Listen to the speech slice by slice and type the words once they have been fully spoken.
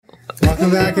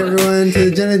Welcome back, everyone, to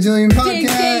the Jen and Julian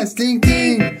podcast. Ding,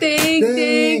 ding,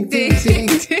 ding, ding.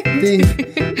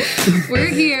 We're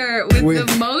here with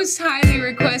the most highly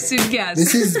requested guest.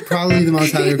 This is probably the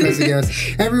most highly requested guest.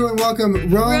 Everyone, welcome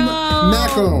Rome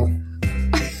Mackel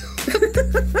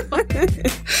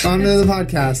onto the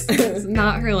podcast. It's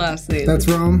not her last name. That's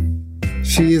Rome.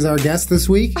 She is our guest this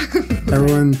week.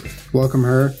 Everyone, welcome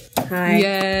her. Hi.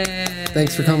 Yay.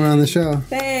 Thanks for coming on the show.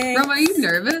 Thanks. Rome, are you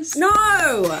nervous? No.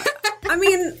 I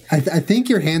mean, I think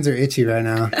your hands are itchy right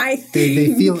now. I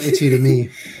They feel itchy to me.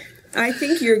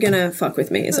 think you're gonna fuck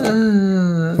with me as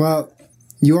well. Well,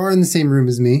 you are in the same room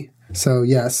as me, so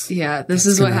yes. Yeah, this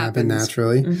is what Happen happens.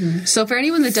 naturally. Mm-hmm. So for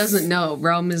anyone that doesn't know,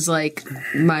 Rome is like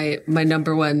my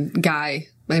number one guy,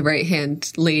 my right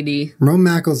hand lady. Rome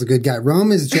Mackel's a good guy.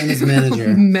 Rome is Jenna's manager.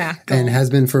 Mackel. And has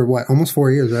been for what? Almost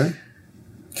 4 years, right?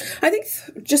 I think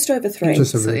just over 3.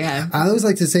 Just over. So, yeah. I always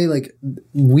like to say, like,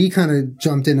 we kind of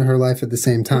jumped into her life at the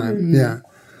same time. Mm-hmm. Yeah.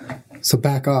 So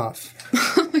back off.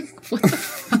 What the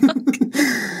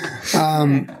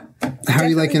How are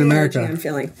you like in America? I'm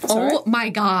feeling. Sorry. Oh my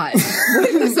god. What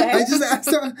did you say? I just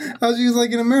asked her how she was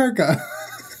like in America.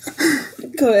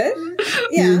 Good.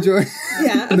 Yeah. You enjoy?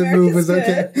 Yeah. The move was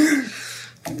America's okay.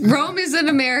 Rome is an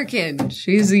American.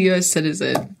 She's a U.S.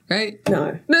 citizen, right?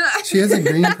 No. She has a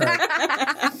green card.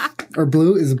 Or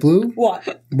blue? Is it blue?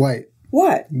 What? White.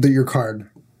 What? Your card.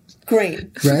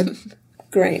 Green. Red?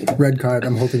 Green. Red card.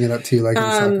 I'm holding it up to you like in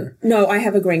soccer. No, I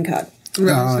have a green card.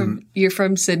 You're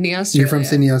from Sydney, Australia. You're from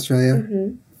Sydney, Australia?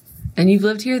 Mm-hmm. And you've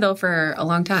lived here, though, for a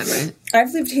long time, right?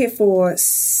 I've lived here for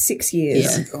 6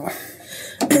 years. Oh.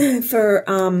 For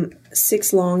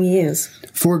 6 long years.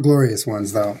 4 glorious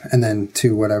ones, though, and then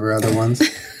 2 whatever other ones.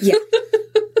 Yeah.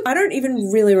 I don't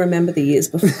even really remember the years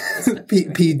before.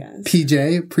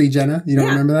 PJ, pre-Jenna, you don't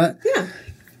remember that? Yeah.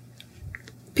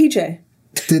 PJ.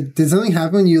 Did something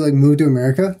happen when you, like, moved to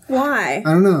America? Why?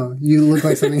 I don't know. You look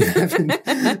like something happened.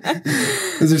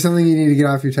 Is there something you need to get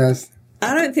off your chest?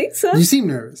 I don't think so. You seem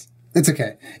nervous. It's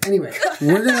okay. Anyway,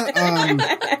 we're gonna,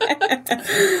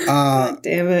 God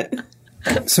damn it.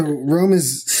 so Rome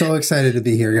is so excited to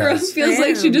be here, Rome guys. feels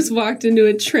like she just walked into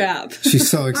a trap. She's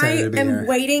so I excited to be am here.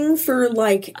 waiting for,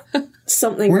 like,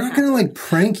 something. We're not gonna, like,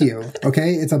 prank you,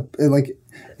 okay? It's I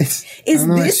Is don't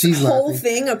know why this she's whole laughing.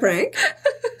 thing a prank?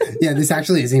 Yeah, this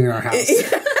actually isn't even our house.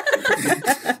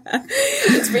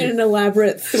 It's been an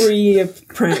elaborate 3-year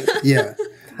prank. Yeah.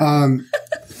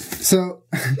 So,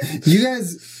 you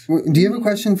guys, do you have a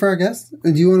question for our guest?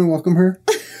 Do you want to welcome her?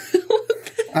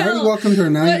 I already welcomed her.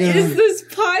 Now What you're is gonna... this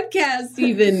podcast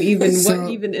even? So-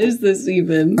 What even is this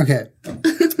even? Okay.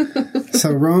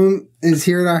 So, Rome is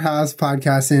here at our house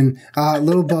podcasting.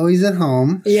 Little Bowie's at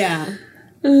home. Yeah.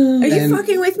 Are you And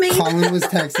fucking with me? Colin was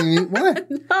texting me. What?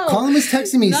 No. Colin was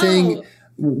texting me saying,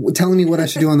 telling me what I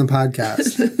should do on the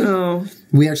podcast. Oh.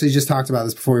 We actually just talked about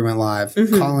this before we went live.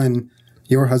 Colin,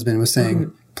 your husband, was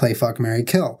saying, play, fuck, marry,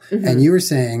 kill. And you were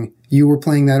saying, you were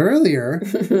playing that earlier.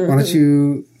 Why don't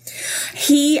you...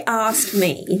 He asked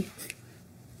me,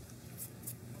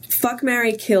 fuck,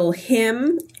 marry, kill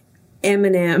him,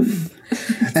 Eminem,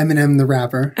 Eminem the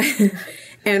rapper.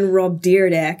 and Rob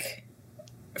Dyrdek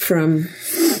from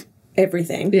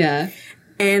everything. Yeah.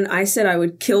 And I said I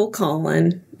would kill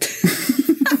Colin,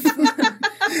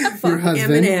 Your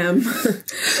husband. Eminem,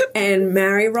 and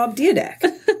marry Rob Dyrdek.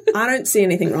 I don't see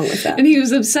anything wrong with that. And he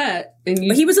was upset. And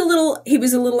you, He was a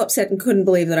little upset and couldn't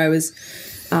believe that I was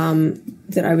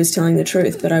telling the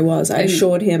truth, but I was. I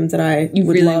assured him that I would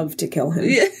really- love to kill him.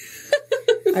 Yeah.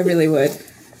 I really would.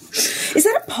 Is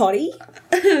that a potty?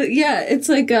 yeah, it's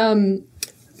like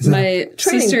my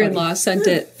Training sister-in-law sent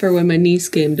it for when my niece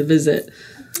came to visit.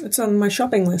 It's on my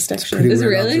shopping list, actually. Pretty Is it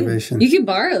weird really? observation. You can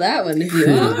borrow that one if you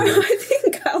want. I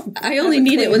think I only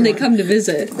need it when they come to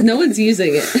visit. No one's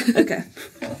using it. Okay.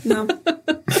 No.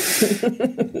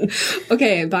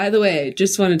 Okay, by the way,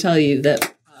 just want to tell you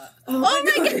that Oh my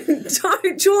god.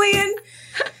 Don't, Julian.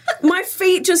 My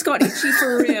feet just got itchy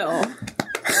for real.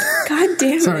 God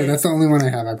damn it. Sorry, that's the only one I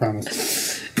have, I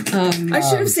promise. I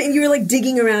should have seen you were like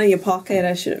digging around in your pocket.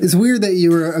 I should have. It's weird that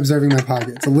you were observing my pocket.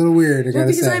 It's a little weird, I gotta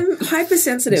Because say. I'm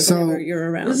hypersensitive So- whenever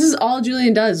you're around. this is all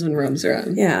Julian does when Rome's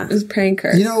around. Yeah. Is prank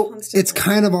her. You know, it's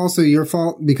kind of also your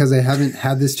fault because I haven't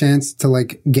had this chance to,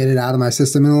 like, get it out of my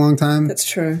system in a long time. That's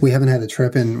true. We haven't had a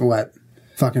trip in, what,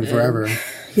 fucking forever.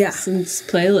 Yeah. Since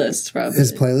playlists, probably.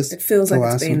 His playlist. It feels the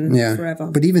like it's last been one. Yeah. forever.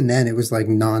 But even then, it was like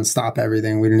non-stop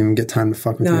everything. We didn't even get time to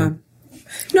fuck with you. No.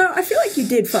 No, I feel like you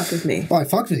did fuck with me. Well, I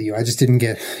fucked with you. I just didn't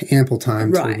get ample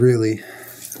time Right. to really.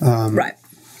 Right.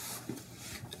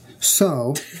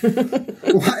 So,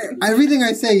 everything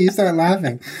I say, you start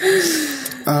laughing.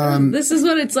 This is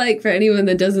what it's like for anyone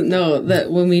that doesn't know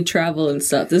that when we travel and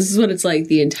stuff. This is what it's like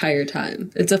the entire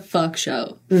time. It's a fuck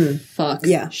show. Fuck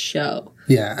show.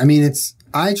 Yeah, I mean,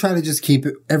 I try to just keep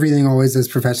everything always as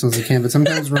professional as I can, but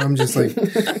sometimes Rome just like,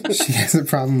 she has a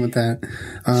problem with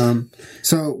that.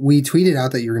 So we tweeted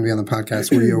out that you were going to be on the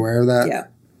podcast. Were you aware of that? Yeah.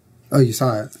 Oh, you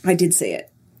saw it? I did see it.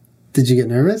 Did you get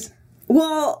nervous?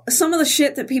 Well, some of the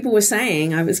shit that people were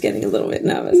saying, I was getting a little bit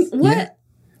nervous. What? Yeah.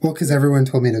 Well, because everyone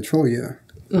told me to troll you.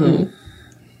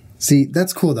 See,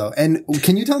 that's cool though. And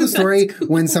can you tell the story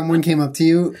when someone came up to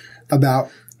you about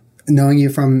knowing you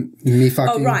from me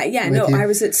fucking? Oh, right. Yeah. No, I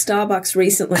was at Starbucks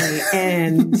recently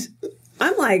and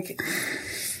I'm like,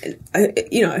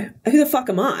 you know, who the fuck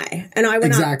am I? And I went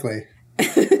exactly.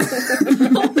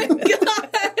 Oh my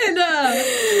god!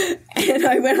 And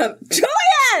I went up,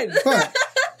 Julian! What?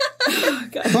 Oh,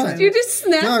 God. What? You just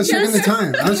snapped. No, I was checking the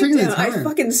time. I was checking the I time.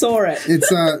 fucking saw it. It's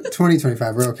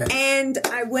 2025. We're okay. And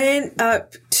I went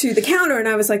up to the counter and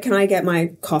I was like, can I get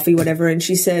my coffee, whatever? And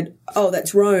she said, oh,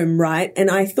 that's Rome, right? And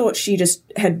I thought she just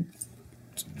had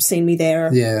seen me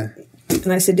there. Yeah.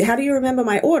 And I said, how do you remember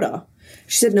my order?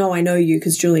 She said, no, I know you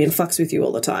because Julian fucks with you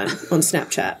all the time on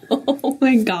Snapchat. Oh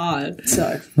my god!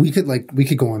 So we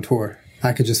could go on tour.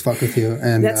 I could just fuck with you.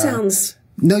 And that sounds...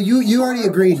 No, you already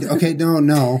agreed. Okay,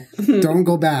 no. Don't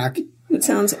go back. It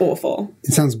sounds awful.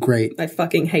 It sounds great. I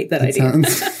fucking hate that idea.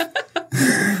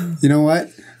 You know what?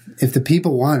 If the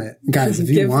people want it, guys, if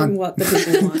you Give want... them what the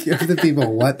people want. Give the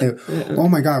people what they... Oh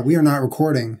my god, we are not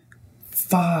recording.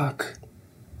 Fuck.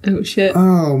 Oh shit!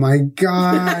 Oh my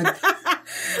god.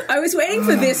 I was waiting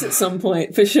for this at some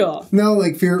point, for sure. No,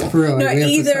 like for real. No, like, we have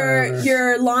to either start over.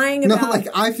 you're lying about... No, like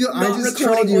I feel I not just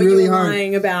recording trolled you or really you're hard.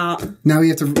 lying about... Now we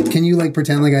have to... Can you like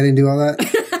pretend like I didn't do all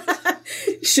that?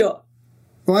 Sure.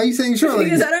 Why are you saying sure? Like,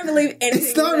 Because I don't believe anything.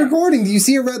 it's not about- recording. Do you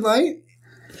see a red light?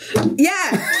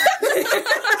 Yeah.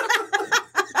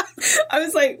 I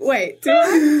was like, wait, do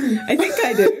I? I think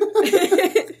I do.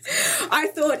 I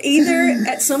thought either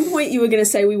at some point you were going to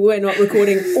say we were not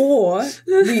recording or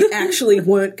we actually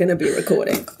weren't going to be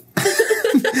recording.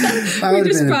 We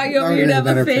just brought you over here to have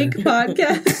a fake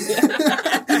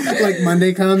podcast. Like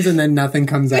Monday comes and then nothing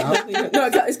comes out. No,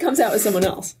 it comes out with someone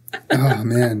else. Oh,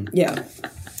 man. Yeah.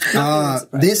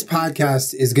 This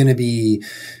podcast is going to be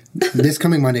this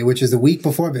coming Monday, which is the week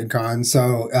before VidCon.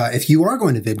 So if you are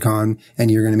going to VidCon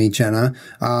and you're going to meet Jenna,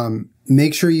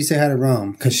 make sure you say hi to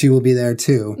Rome because she will be there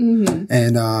too. Mm-hmm.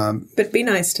 And but be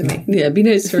nice to me. Yeah, be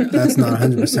nice for. That's not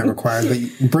 100% required,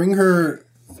 but bring her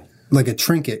like a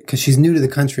trinket because she's new to the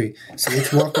country. So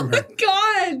let's welcome her.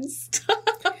 God, stop.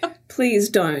 Please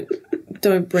don't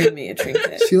bring me a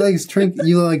trinket. She likes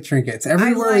You like trinkets.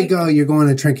 Everywhere we go, you're going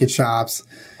to trinket shops.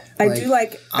 I do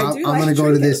like I'm going to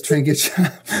go to this trinket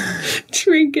shop.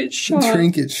 Trinket shop.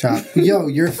 Trinket shop. Yo,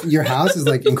 your house is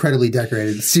like incredibly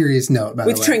decorated. Serious note, by the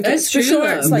way. with trinkets. That's For true, sure.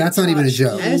 though. It's like That's not even a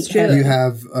joke. That's true. You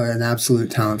have an absolute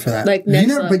talent for that. Like next you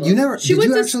never, level. But you never. She did went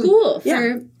you to actually, school for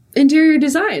Yeah. interior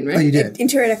design, right? Oh, you did.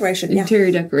 interior decoration. Yeah.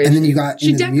 Interior decoration. And then you got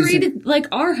She into the music. decorated like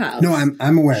our house. No,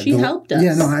 I'm aware. She helped us.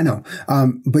 Yeah, no, I know.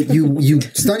 But you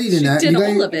studied in that. did you got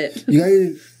all of it.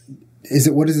 You got.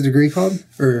 What is the degree called?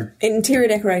 Or Interior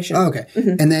decoration. oh, okay.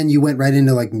 And then you went right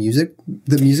into like music,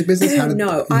 the music business. How did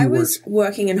No, you I work? was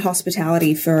working in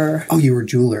hospitality for... Oh, you were a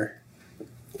jeweler.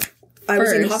 I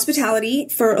was in First. hospitality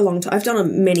for a long time. I've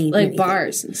done many like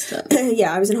bars and stuff.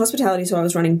 Yeah, I was in hospitality, so I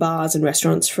was running bars and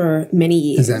restaurants for many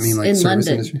years. Does that mean like In service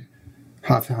London. industry?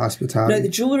 Hospitality. No, the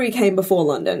jewelry came before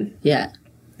London. Yeah.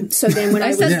 So then when I I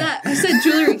was... said that. I said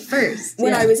jewelry first.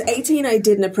 When I was 18, I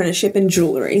did an apprenticeship in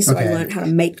jewelry, so I Okay. learned how to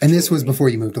make And this was jewelry. before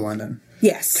you moved to London.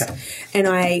 Yes. Okay. And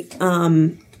I,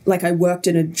 I worked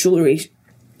in a jewelry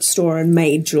store and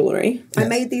made jewelry. I Yes.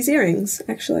 made these earrings,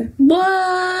 actually.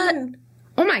 What?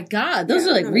 Oh my god, those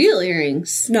are like real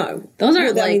earrings. No. Those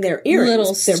aren't Well, I like mean, they're earrings.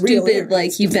 little They're real stupid, earrings.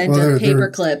 like you bent Well, a they're- paper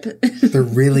clip. They're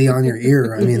really on your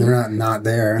ear. I mean, they're not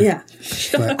there. Yeah.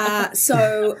 But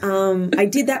So I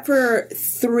did that for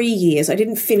 3 years. I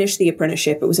didn't finish the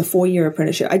apprenticeship. It was a 4-year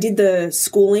apprenticeship. I did the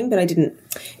schooling, but I didn't.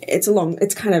 It's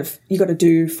kind of, you got to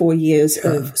do 4 years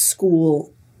of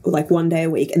school, like 1 day a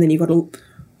week, and then you got to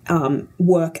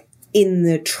work in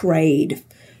the trade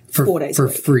 4 days for a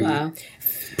week. free. Wow.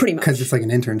 Pretty much. Because it's like an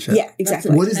internship. Yeah,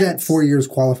 exactly. What does that 4 years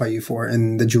qualify you for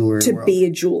in the jewelry To world? be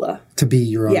a jeweler. To be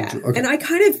your own Yeah. jeweler. Okay. And I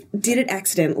kind of did it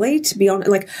accidentally, to be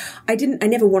honest. Like, I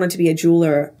never wanted to be a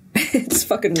jeweler. It's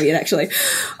fucking weird, actually.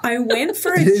 I went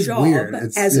for a It is job weird.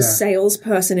 It's- as a yeah.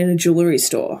 salesperson in a jewelry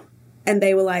store. And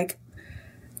they were like,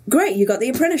 great, you got the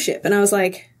apprenticeship. And I was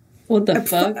like, What the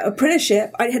fuck?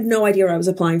 apprenticeship? I had no idea I was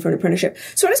applying for an apprenticeship.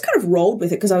 So I just kind of rolled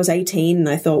with it because I was 18 and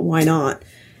I thought, why not?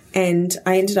 And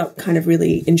I ended up kind of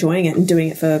really enjoying it and doing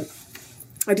it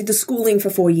I did the schooling for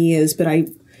 4 years, but I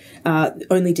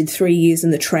only did 3 years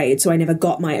in the trade, so I never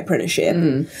got my apprenticeship.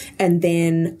 And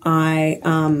then I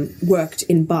worked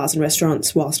in bars and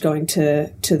restaurants whilst going to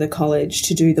the college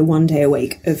to do the 1 day a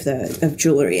week of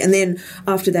jewellery. And then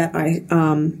after that, I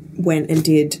went and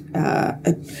did.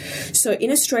 So in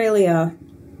Australia,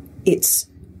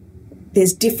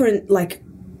 there's different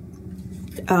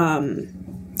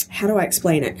how do I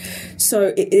explain it?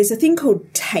 So there's a thing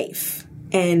called TAFE,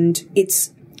 and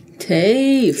it's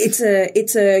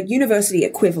a university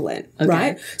equivalent,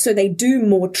 right? So they do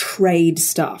more trade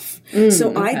stuff.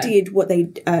 So I did what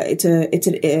it's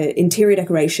an interior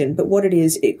decoration, but what it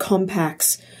is, it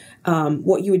compacts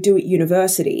what you would do at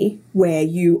university, where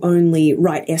you only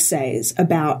write essays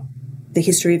about the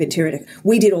history of interior.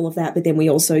 We did all of that, but then we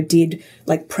also did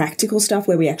practical stuff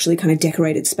where we actually kind of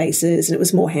decorated spaces, and it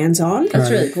was more hands-on.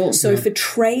 That's really cool. So for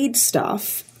trade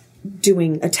stuff,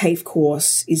 doing a TAFE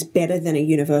course is better than a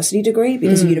university degree,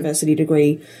 because a university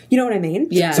degree, you know what I mean?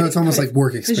 Yeah. So it's almost like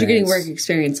work experience. Because you're getting work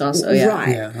experience also, yeah.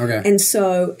 Right. Yeah, okay.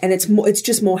 And it's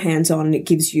just more hands-on, and it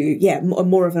gives you,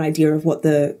 more of an idea of what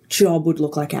the job would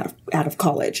look like out of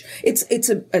college. It's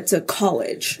a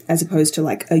college as opposed to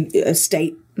a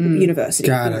state university.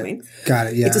 Got you know it. what I mean? Got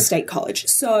it, yeah. It's a state college.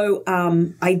 So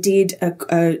I did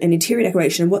an interior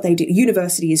decoration, and what they do,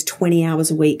 university is 20 hours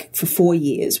a week for 4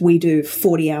 years. We do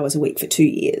 40 hours a week for 2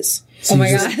 years. So my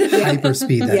you just God. hyper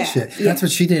speed that shit. That's what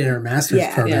she did in her master's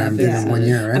program, did in 1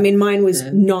 year, right? I mean, mine was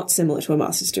not similar to a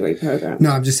master's degree program.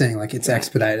 No, I'm just saying, it's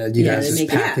expedited. You guys they just make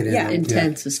pack it in. yeah.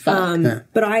 Intense as fuck.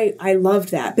 But I loved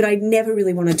that. But I never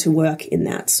really wanted to work in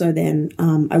that. So then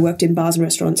I worked in bars and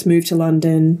restaurants, moved to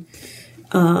London,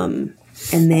 and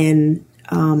then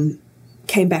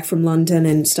came back from London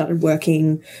and started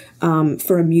working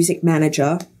for a music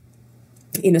manager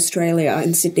in Australia,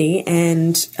 in Sydney,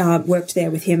 and worked there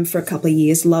with him for a couple of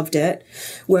years, loved it.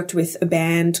 Worked with a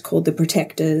band called The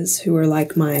Protectors, who are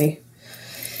like my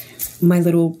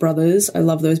little brothers. I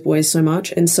love those boys so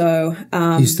much. And so...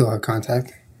 you still have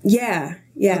contact? Yeah.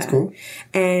 That's cool.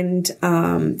 And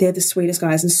they're the sweetest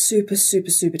guys and super,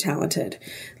 super, super talented.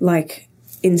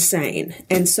 Insane.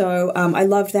 And so I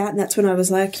loved that, and that's when I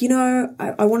was like,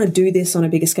 I want to do this on a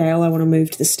bigger scale. I want to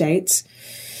move to the States.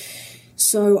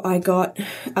 So I got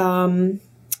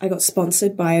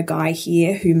sponsored by a guy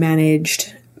here who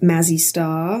managed Mazzy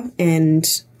Star and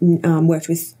worked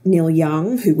with Neil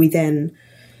Young, who we then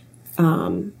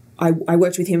I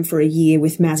worked with him for a year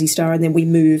with Mazzy Star, and then we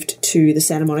moved to the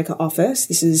Santa Monica office.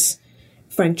 This is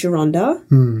Frank Gironda.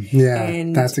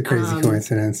 And that's a crazy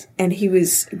coincidence. And he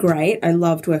was great. I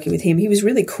loved working with him. He was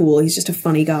really cool. He's just a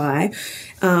funny guy.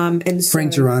 And so,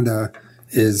 Frank Gironda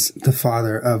is the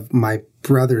father of my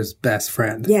brother's best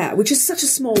friend. Yeah, which is such a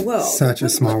small world. Such a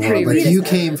small world. You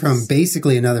came from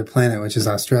basically another planet, which is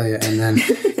Australia, and then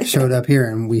showed up here,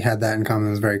 and we had that in common.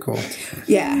 It was very cool.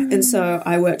 Yeah, and so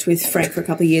I worked with Frank for a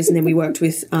couple of years, and then we worked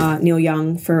with Neil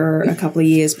Young for a couple of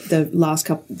years. The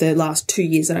last 2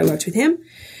 years that I worked with him,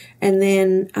 and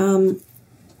then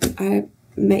I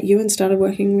met you and started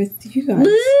working with you guys.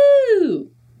 Woo!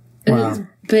 Wow. It's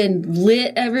been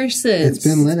lit ever since. It's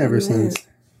been lit ever since.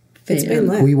 It's been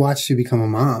lit. We watched you become a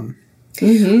mom.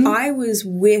 I was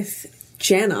with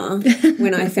Jenna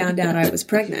when I found out I was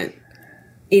pregnant.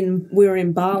 We were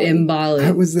in Bali.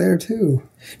 I was there too.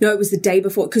 No, it was the day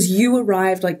before, because you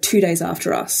arrived 2 days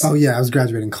after us. Oh yeah, I was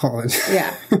graduating college.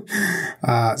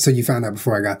 Yeah. So you found out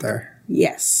before I got there.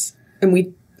 Yes.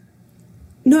 And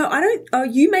no, I don't. Oh,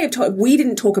 you may have told. We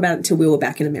didn't talk about it until we were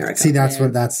back in America. See, that's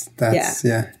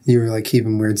yeah. You were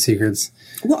keeping weird secrets.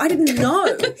 Well, I didn't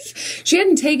know. She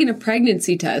hadn't taken a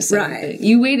pregnancy test. Right.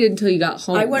 You waited until you got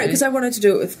home. I wanted, because I wanted to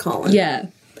do it with Colin. Yeah.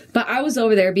 But I was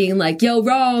over there being like, yo,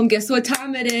 Rome, guess what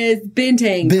time it is?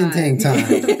 Bintang time.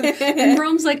 And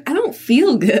Rome's like, I don't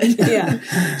feel good. Yeah.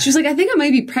 She was like, I think I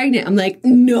might be pregnant. I'm like,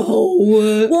 no.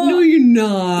 No, you're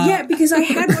not. Yeah, because I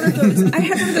had one of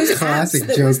those Classic apps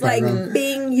that joke was by like, Rome.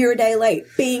 being you're a day late,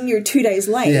 being you're 2 days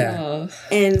late. Yeah.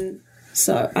 And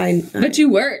so But you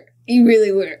were. You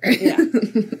really were. Yeah.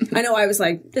 I know, I was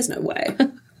like, there's no way.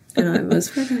 And I was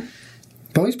pregnant.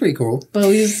 Bowie's pretty cool.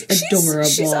 Bowie's adorable.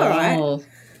 She's all right.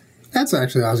 That's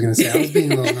actually what I was going to say. I was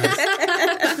being a little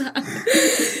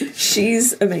nice.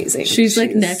 She's amazing. She's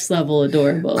like next level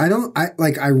adorable. I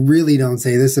really don't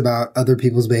say this about other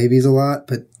people's babies a lot,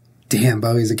 but damn,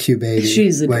 Bowie's a cute baby.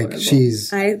 She's adorable.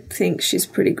 I think she's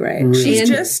pretty great. Really?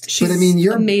 She's but I mean,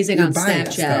 you're amazing you're on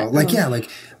biased, Snapchat.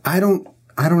 Though.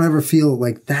 I don't ever feel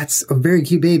like that's a very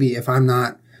cute baby if I'm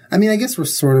not. I mean, I guess we're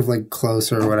sort of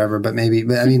close or whatever, but I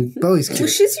mean, Bowie's cute. Well,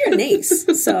 she's your niece,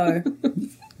 so.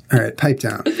 All right, pipe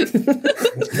down.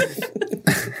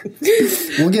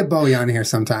 We'll get Bowie on here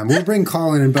sometime. We'll bring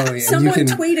Colin and Bowie. Someone and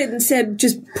you can... tweeted and said,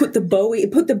 just put the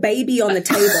baby on the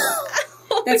table.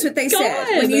 That's what they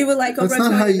said. When you were like on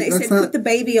Road, they said, put the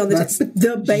baby on the table.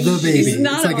 The baby. The baby. It's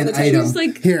not like on an the table. item. It's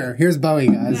like, here's Bowie,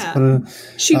 guys. Yeah.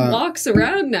 She walks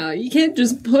around now. You can't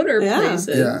just put her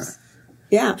places.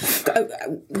 Yeah.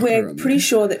 We're pretty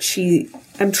sure that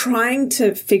I'm trying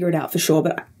to figure it out for sure,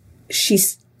 but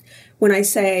when I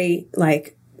say,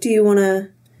 like, do you want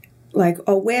to, like,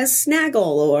 oh, where's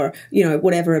Snaggle? Or, you know,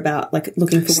 whatever about, like,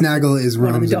 looking for Snaggle is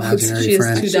Rome's imaginary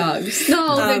friend. She has 2 dogs.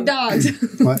 No, big dogs.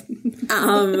 What?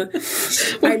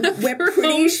 We're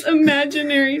Rome's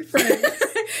imaginary friend.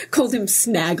 Called him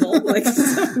Snaggle, like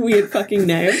some weird fucking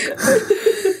name.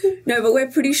 No, but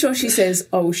we're pretty sure she says,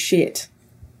 oh, shit.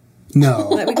 No.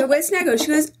 Like, we go, where's Snaggle? She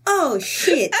goes, oh,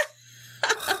 shit.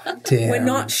 Damn. We're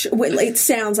not sure. It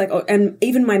sounds like, oh, and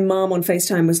even my mom on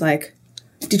FaceTime was like,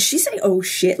 did she say, oh,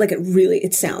 shit? Like,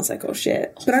 it sounds like, oh,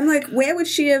 shit. But I'm like, where would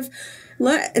she have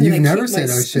learned? And You've never said,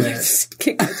 oh, shit. Like,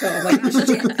 kick my toe. I'm like, oh,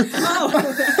 shit.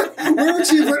 Oh. Where would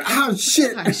she have learned, oh,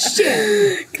 shit. Oh,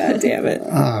 shit. God damn it.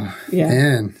 Oh, yeah.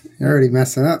 Man, you're already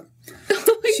messing up.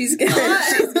 She's gonna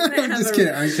I'm just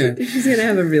kidding. I'm kidding. She's going to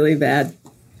have a really bad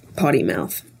potty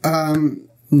mouth.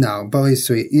 No, Bowie's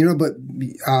sweet. You know, but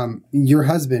your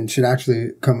husband should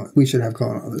actually come. We should have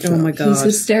Colin on the show. Oh my god, he's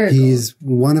hysterical. He's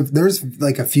one of. There's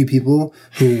like a few people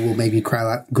who will make me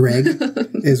cry. Greg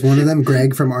is one of them.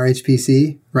 Greg from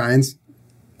RHPC, Ryan's.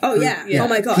 Oh yeah. Oh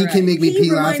my god, he can make me pee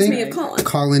reminds laughing. me of Colin.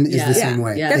 Colin is the same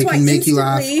way. Yeah. That's They why can make you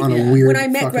laugh on a weird. When I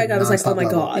met Greg, I was like, oh my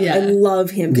god, I love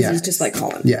him because he's just like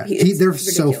Colin. Yeah, they're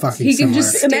so fucking. He can similar.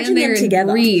 just stand Imagine there them and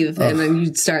together. breathe, and then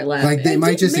you'd start laughing. Like they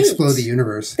might just explode the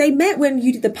universe. They met when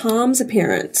you did the Palms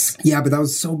appearance. Yeah, but that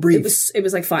was so brief. It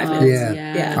was like 5 minutes.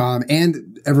 Yeah.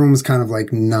 And everyone was kind of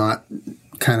like not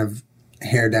kind of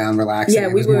hair down, relaxing. Yeah,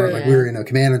 it was more like we were in a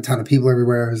command, a ton of people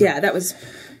everywhere. It was that was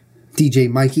DJ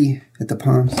Mikey at the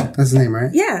Palms. That's his name, right?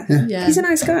 Yeah. He's a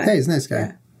nice guy. Hey, he's a nice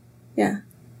guy. Yeah.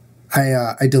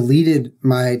 I deleted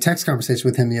my text conversation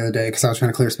with him the other day because I was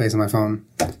trying to clear space on my phone.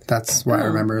 That's why I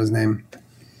remember his name.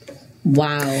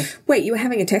 Wow. Wait, you were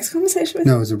having a text conversation with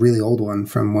him? No, it was a really old one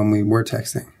from when we were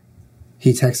texting.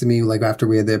 He texted me like after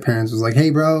we had the appearance, was like, hey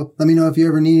bro, let me know if you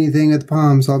ever need anything at the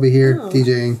Palms. I'll be here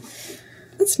DJing.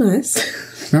 That's nice.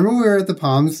 Remember when we were at the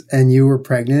Palms and you were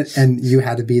pregnant and you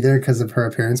had to be there because of her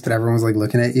appearance, but everyone was like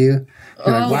looking at you?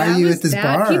 Like, why are you at this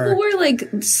bar? People were like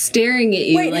staring at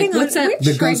you. Wait, like, hang on, what's that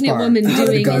which pregnant woman doing?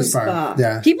 The ghost bar.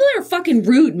 Yeah. People are fucking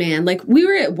rude, man. Like, we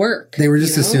were at work. They were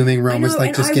just assuming Rome was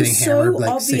like just getting hammered so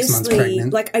like 6 months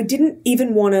pregnant. Like, I didn't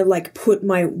even want to like put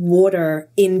my water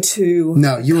into.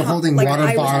 No, you were holding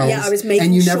water bottles. I was making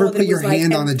and you sure never that put it your was,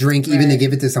 hand on the drink even to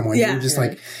give it to someone. Yeah. You were just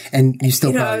like, and you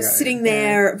still probably I was sitting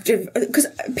there because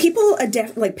people are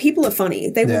people are funny.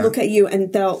 They will look at you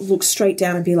and they'll look straight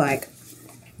down and be like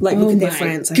look at their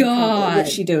friends. Like, God,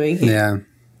 what's she doing here? Yeah.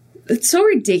 It's so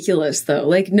ridiculous, though.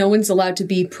 Like, no one's allowed to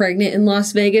be pregnant in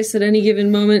Las Vegas at any given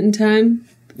moment in time.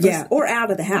 Yeah, or out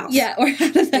of the house. Yeah, or out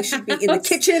of the They should be in the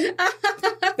kitchen,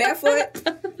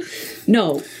 barefoot.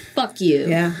 No, fuck you.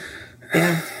 Yeah.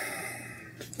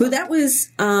 But that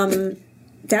was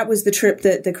the trip,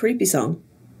 the creepy song.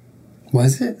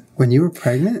 Was it? When you were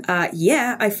pregnant?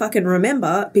 Yeah, I fucking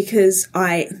remember because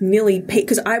I nearly peed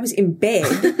because I was in bed.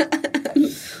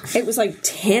 It was like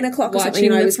 10 o'clock or something,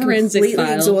 and I was completely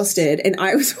exhausted, and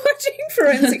I was watching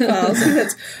Forensic Files. And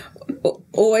that's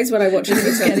always when I watch it.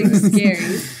 It's getting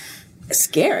scary.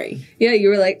 Scary. Yeah, you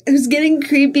were like, it was getting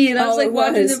creepy, and I was like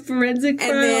watching the Forensic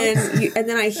Files. And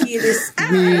then I hear this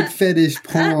weird fetish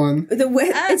porn.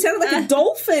 It sounded like a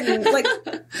dolphin, like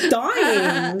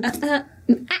dying.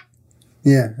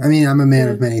 Yeah, I mean, I'm a man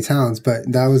of many talents, but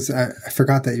that was I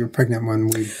forgot that you were pregnant when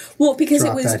we because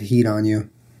dropped it was that heat on you.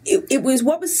 It was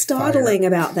what was startling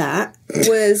about that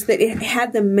was that it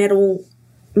had the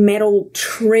metal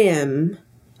trim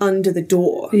under the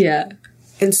door. Yeah.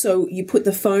 And so you put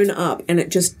the phone up and it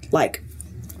just like...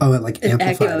 Oh, it like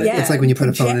amplified it. Yeah, it's like when you put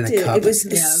a phone in a cup. It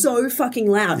was so fucking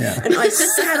loud. Yeah. And I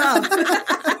sat up.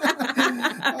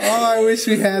 Oh, I wish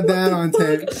we had that on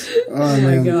tape. Oh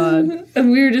my God.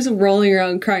 And we were just rolling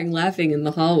around crying, laughing in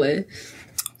the hallway.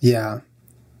 Yeah.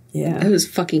 Yeah. It was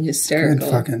fucking hysterical.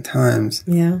 Good fucking times.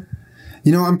 Yeah.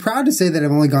 You know, I'm proud to say that I've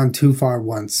only gone too far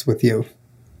once with you.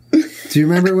 Do you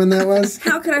remember when that was?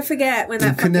 How could I forget when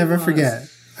that You could never forget.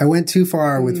 I went too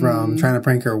far with Rome trying to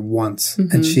prank her once.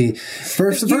 And she...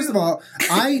 First of all,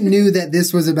 I knew that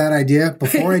this was a bad idea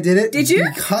before I did it. Did you?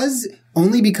 Because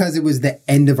only because it was the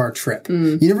end of our trip.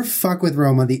 You never fuck with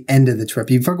Rome at the end of the trip.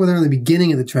 You fuck with her in the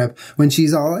beginning of the trip when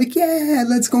she's all like, yeah,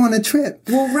 let's go on a trip.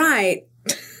 Well, right.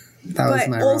 That was But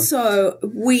my also,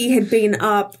 we had been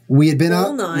up. We had been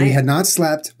all up. night. We had not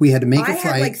slept. We had to make I a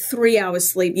flight. had like 3 hours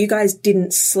sleep. You guys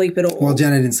didn't sleep at all. Well,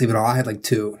 Jenna didn't sleep at all. I had like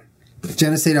 2.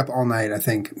 Jenna stayed up all night, I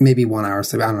think. Maybe 1 hour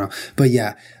sleep. I don't know. But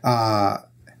yeah.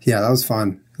 Yeah, that was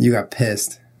fun. You got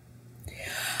pissed.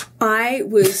 I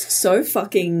was so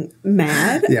fucking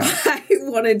mad. Yeah. I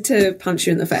wanted to punch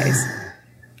you in the face.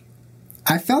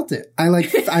 I felt it.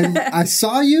 I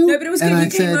saw you. No, but it was good.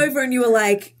 You came over and you were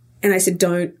like, and I said,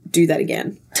 don't do that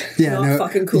again. Yeah, Not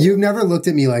fucking cool. You've never looked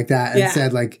at me like that and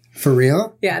said like, for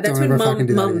real? Yeah, that's Don't when ever fucking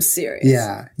do that again. mum's serious.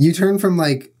 Yeah. You turned from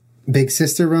like big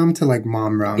sister Rome to like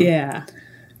mom Rome. Yeah.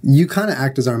 You kind of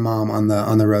act as our mom on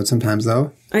the road sometimes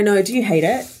though. I know. Do you hate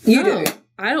it? You No, do.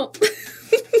 I don't.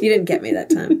 You didn't get me that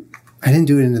time. I didn't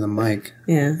do it into the mic.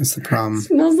 Yeah. That's the problem.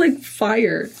 Smells like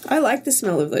fire. I like the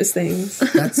smell of those things.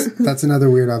 That's another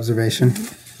weird observation.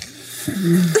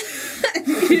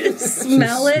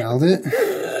 Smell it? Smelled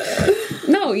it?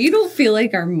 No, you don't feel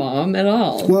like our mom at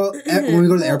all. Well, when we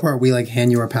go to the airport, we like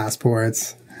hand you our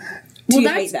passports. Do Well, you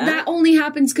that's hate that? that only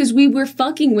happens because we were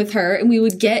fucking with her, and we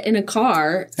would get in a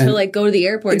car to like go to the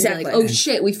airport Exactly. and be like, "Oh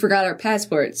shit, we forgot our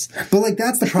passports." But like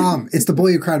that's the problem. It's the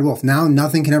boy who cried wolf. Now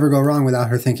nothing can ever go wrong without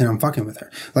her thinking I'm fucking with her.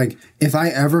 Like if I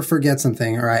ever forget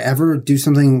something or I ever do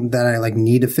something that I like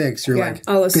need to fix, you're Yeah, like,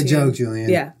 I'll good assume. joke, Julian.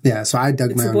 Yeah. Yeah. So I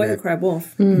dug It's my the own boy who grave. cried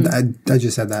wolf. I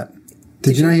just said that.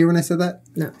 Did you not hear when I said that?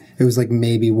 No. It was like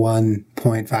maybe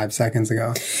 1.5 seconds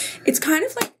ago. It's kind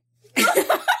of like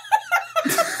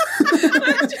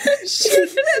Shit,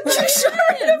 you shot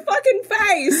her in the fucking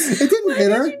face. It didn't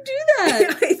hit her. you do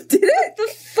that? I did it. The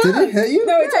fuck? Did it hit you?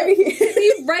 No, it's over here.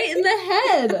 You right in the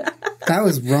head. That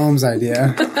was Rome's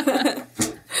idea.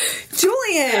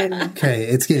 Julian. Okay,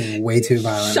 it's getting way too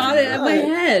violent. Shot it at my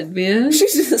head, man.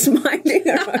 She's just minding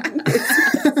her own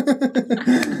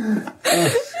business.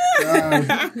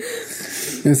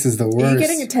 This is the worst. Are you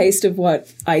getting a taste of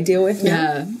what I deal with now?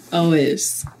 Yeah,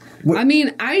 always. I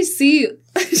mean, I see.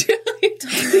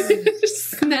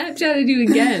 Snapchatted you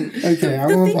again. Okay, I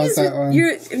won't post that one.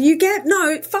 You get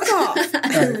no, fuck off.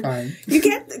 Alright, fine. You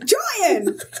get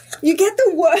Julian. You get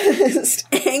the worst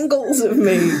angles of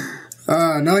me.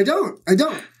 No, I don't.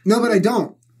 No, but I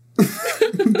don't.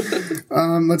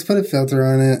 Let's put a filter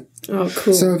on it. Oh,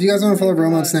 cool. So if you guys want to follow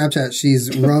Rome on Snapchat,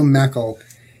 she's Rome Meckle.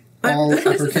 All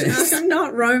uppercase. I'm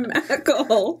not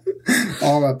romantical.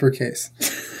 All uppercase.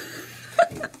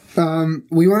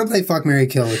 We want to play Fuck, Marry,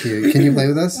 Kill with you. Can you play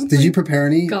with us? Did you prepare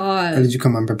any? God. Or did you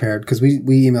come unprepared? Because we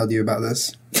emailed you about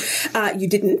this. You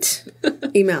didn't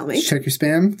email me. Check your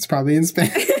spam. It's probably in spam.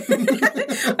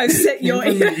 I've set your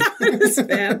email in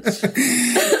spam.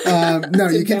 No,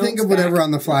 you can think of bounce whatever on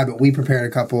the fly, but we prepared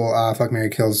a couple Fuck, Marry,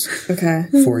 Kills Okay.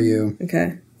 for you.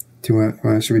 Okay. Do you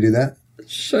want? Should we do that?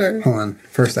 Sure. Hold on.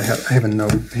 First, I have a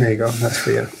note. Here you go. That's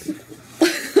for you.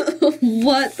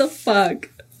 What the fuck?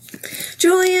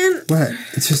 Julian. What?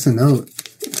 It's just a note.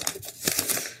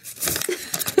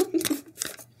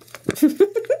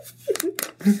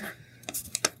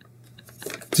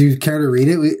 Do you care to read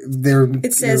it?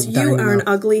 It says, you are an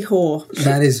ugly whore.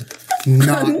 That is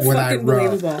not what I Unfucking wrote.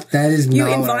 believable. That is You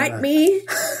not what I invite wrote. me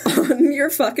on your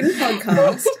fucking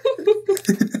podcast.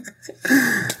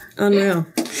 Unreal.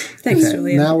 Thanks, Okay,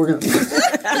 Julian. now we're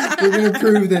gonna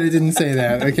prove that it didn't say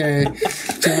that. Okay,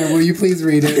 Jenna, will you please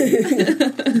read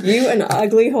it? You an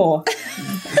ugly whore.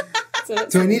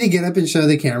 So I need to get up and show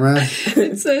the camera,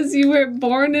 It says you were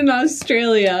born in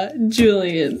Australia,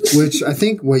 Julian. which I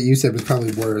think what you said was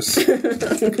probably worse.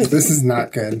 'Cause this is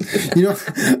not good. You know,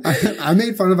 I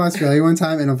made fun of Australia one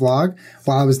time in a vlog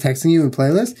while I was texting you in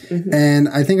playlist, and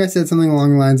I think I said something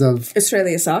along the lines of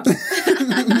Australia sucks.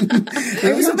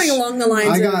 It was something along the lines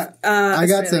I got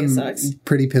Australia some sucks.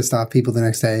 pretty pissed off people the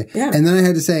next day. Yeah. And then I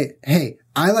had to say, hey,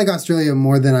 I like Australia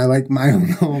more than I like my own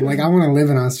home. Like, I want to live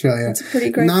in Australia. It's a pretty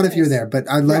great Not if place. you're there, but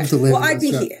I'd love to live Well, in I'd be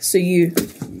Australia. here, so you.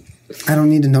 I don't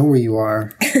need to know where you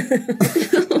are.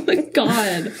 Oh my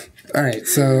god. All right,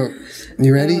 so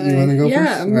you ready? You want to go first?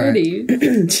 Yeah, I'm All right.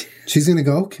 ready. She's going to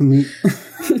go? Can we?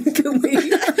 Can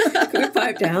we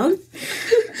pipe down?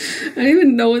 I don't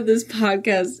even know what this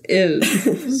podcast is.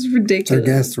 This is Our ridiculous.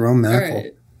 guest, Rome All Meckle.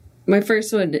 right. My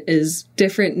first one is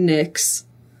different Nicks.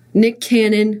 Nick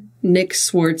Cannon, Nick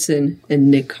Swartzen, and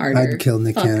Nick Carter. I'd kill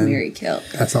Nick Fuck, Cannon. marry, kill.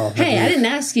 That's all. Hey, I didn't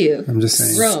ask you. I'm just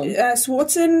saying. Rome.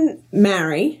 Swartzen,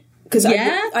 marry. Because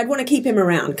Yeah? I'd want to keep him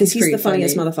around because he's Pretty the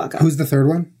funniest funny. motherfucker. Who's the third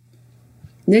one?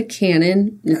 Nick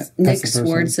Cannon, Nick the first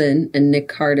one. Swartzen, and Nick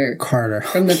Carter Carter.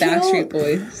 from the Backstreet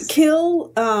Boys.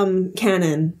 Kill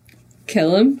Cannon.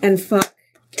 Kill him? and fuck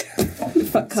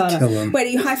Carter. kill him. Wait, are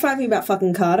you high-fiving about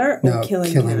fucking Carter or No,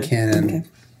 killing Cannon.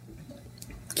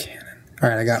 Okay. All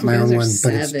right, I got my You guys own are one,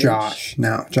 but it's savage. Josh.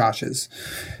 Now, Josh's.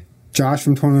 Josh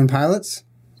from 21 Pilots,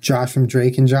 Josh from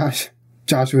Drake and Josh,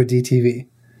 Joshua DTV.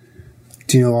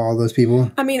 Do you know all those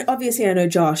people? I mean, obviously I know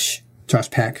Josh. Josh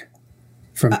Peck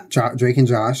from Drake and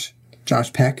Josh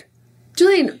Peck.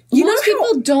 Julian, You most know how-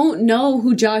 people don't know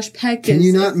who Josh Peck is. Can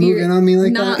you not if move you're in on me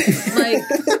like not, that? Like,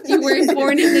 you weren't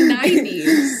born in the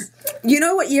 90s. You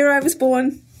know what year I was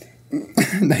born?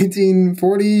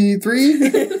 1943?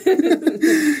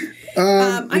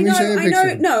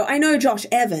 I know Josh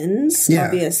Evans, Yeah.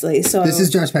 obviously. So This is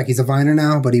Josh Peck. He's a Viner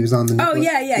now, but he was on the... Oh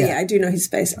yeah. I do know his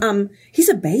face. He's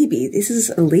a baby. This is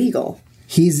illegal.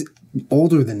 He's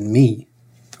older than me,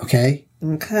 okay?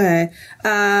 Okay.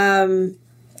 Who's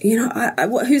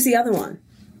the other one?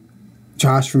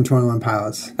 Josh from 21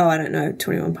 Pilots. Oh, I don't know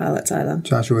 21 Pilots either.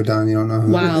 Joshua Dunn, you don't know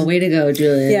who. Wow, way to go,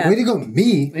 Julian. Yeah. Way to go,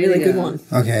 me. Really Yeah. good one.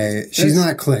 Okay, she's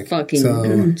not click.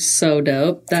 Fucking so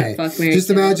dope. That okay. fuck Mary Just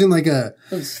kill. imagine like a...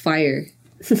 It was fire.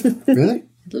 Really?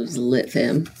 It was lit,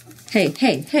 fam.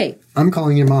 Hey. I'm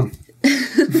calling your mom. All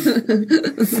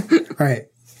right.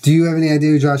 Do you have any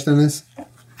idea who Josh Dunn is?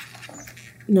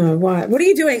 No, why? What are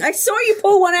you doing? I saw you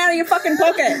pull one out of your fucking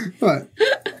pocket. What?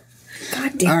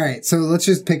 God damn. All right, so let's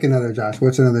just pick another Josh.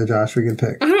 What's another Josh we can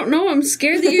pick? I don't know. I'm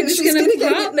scared that you're just She's gonna gonna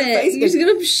get pop hit in the it. face You're just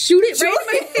gonna shoot it right in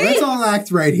my face. Let's all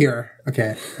act right here.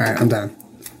 Okay. All right, I'm done.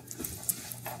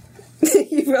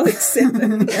 You really said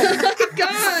that.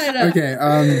 God. Okay.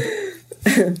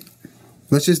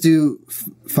 Let's just do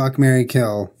fuck, marry,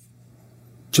 kill.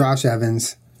 Josh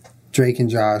Evans, Drake and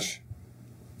Josh.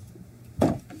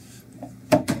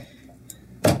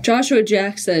 Joshua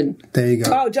Jackson. There you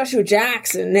go. Oh, Joshua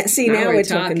Jackson. See, now we're we're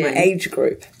talking my talking. age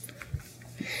group.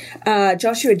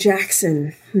 Joshua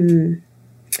Jackson.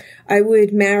 I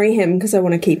would marry him because I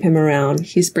want to keep him around.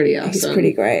 He's pretty awesome. He's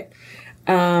pretty great.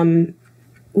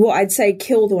 Well, I'd say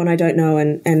kill the one I don't know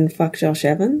and fuck Josh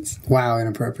Evans. Wow,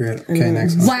 inappropriate. Okay,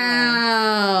 next one.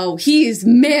 Wow, he's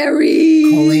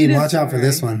married. Colleen, watch out for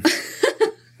this one.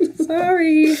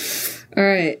 Sorry. All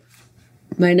right,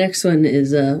 my next one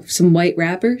is some white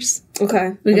rappers.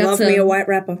 Okay. We got Love me a some- white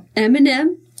rapper.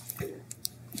 Eminem,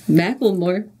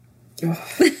 Macklemore,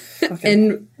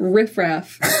 and Riff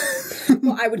Raff.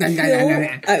 Well, I would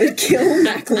kill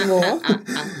Macklemore.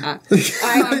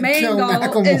 My main Kill goal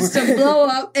Macklemore. is to blow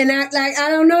up and act like I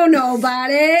don't know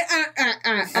nobody.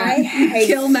 I hate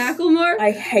Kill Macklemore.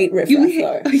 I hate Riff You Raff,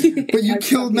 hate- though. But you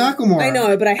killed Macklemore. I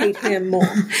know, but I hate him more.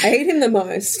 I hate him the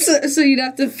most. so you'd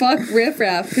have to fuck Riff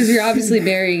Raff because you're obviously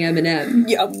marrying Eminem.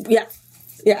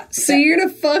 Yeah. So you're gonna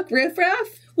fuck Riff Raff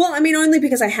Well, I mean, only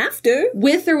because I have to.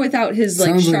 with or without his like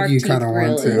Sounds like shark you teeth kinda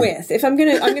want grilling? to. With. If I'm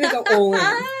gonna go all in.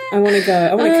 I want to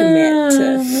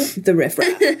commit to the Riff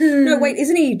Raff. No, wait,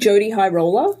 isn't he Jody High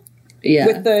Roller Yeah.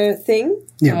 with the thing?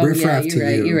 Yeah, Oh, riff yeah, raff you're to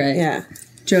right. you. You're right. Yeah.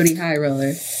 Jody High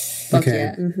Roller. Fuck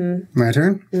Okay. yeah. My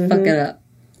turn? Fuck it up.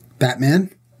 Batman,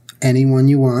 anyone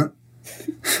you want.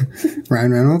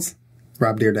 Ryan Reynolds,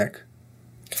 Rob Dyrdek.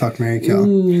 Fuck, marry, kill.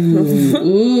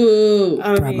 Ooh.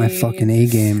 Brought my fucking A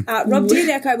game. Rob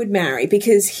Dyrdek I would marry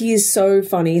because he is so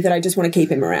funny that I just want to keep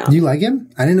him around. You like him?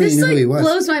 I didn't know This you knew like who he was.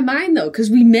 blows my mind though, because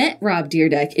we met Rob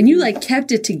Dyrdek and you like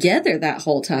kept it together that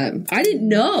whole time. I didn't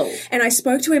know. And I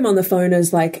spoke to him on the phone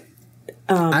as like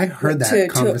I heard that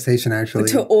conversation actually.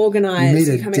 to organize.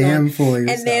 You made a coming damn on. fool of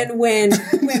And then yourself. when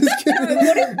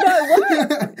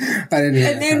I didn't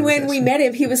hear And then when we met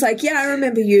him, he was like, "Yeah, I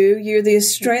remember you. You're the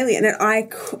Australian." And I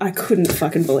couldn't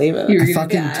fucking believe it. You're I gonna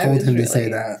fucking Yeah, I told was him to really- say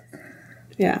that.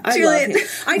 Yeah, I love Julian. him.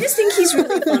 I just think he's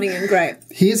really funny and great.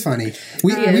 He is funny.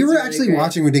 We is were really actually great.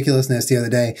 watching Ridiculousness the other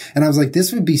day, and I was like,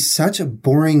 "This would be such a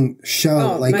boring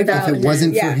show, Oh, like my if God. it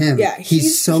wasn't Yeah, for him. yeah.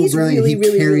 He's so brilliant. really, He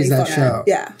really, carries really that funny. show.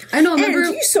 Yeah, I know, remember-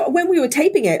 And you saw when we were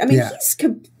taping it. I mean, Yeah. it's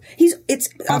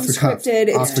Off the cuff,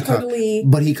 unscripted. off It's the cuff. totally.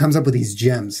 But he comes up with these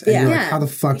gems, and Yeah. you're like, Yeah. "How the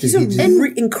fuck He's did a he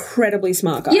just?" incredibly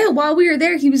smart guy. Yeah, while we were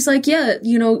there, he was like, yeah,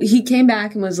 he came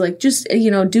back and was like, just,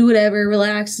 do whatever,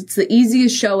 relax. It's the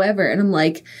easiest show ever. And I'm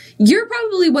like, you're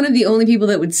probably one of the only people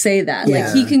that would say that. Yeah.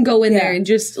 Like, he can go in Yeah. there and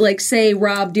just, like, say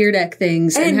Rob Dyrdek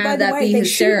things and, And by have the that way, be they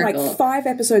hysterical. shoot like 5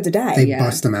 episodes a day. They Yeah.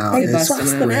 bust them out. They It's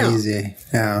bust them out. crazy.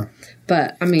 Yeah.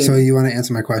 But, I mean, So you want to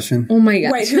answer my question? oh my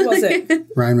God. Wait, who was it?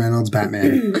 Ryan Reynolds,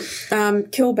 Batman.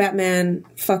 Kill Batman.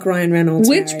 Fuck Ryan Reynolds.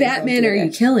 Which marry Batman Rob are you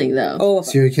Dyrdek. killing, though? All of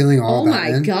So them. you're killing all Oh my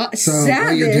Batman? God, So what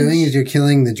you're savage. doing is you're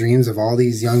killing the dreams of all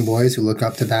these young boys who look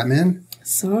up to Batman.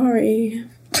 Sorry.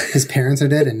 His parents are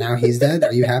dead, and now he's dead.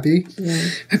 Are you happy?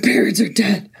 My parents are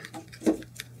dead.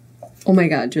 Oh my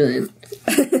God, Julian.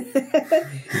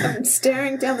 I'm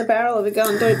staring down the barrel of a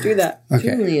gun. Don't do that.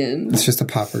 Okay. Julian, It's just a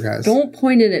popper, guys. don't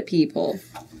point it at people.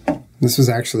 This was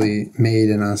actually made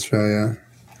in Australia.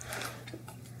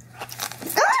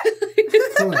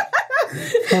 Hold on.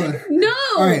 Hold on. No!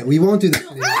 All right, we won't do that.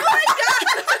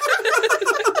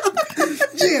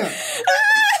 Yeah.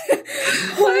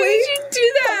 Why did you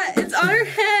do that? It's on her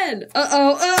head.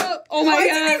 Oh my I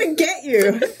god. didn't even get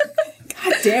you.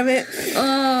 God damn it.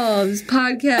 Oh, this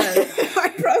podcast. I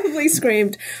probably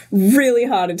screamed really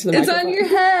hard into the It's microphone. on your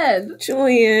head.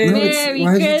 Julian. No, it's- Merry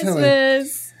why did you tell her?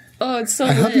 Christmas. Oh, it's so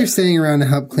I hope lit. you're staying around to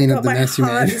help clean up God, the my mess you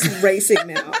heart made. is racing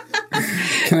now.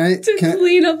 Can I? to Can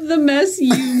clean up the mess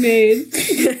you made.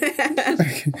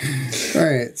 All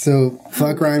right, so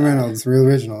fuck Ryan Reynolds, real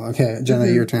original. Okay, Jenna,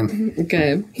 your turn.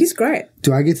 Okay. He's great.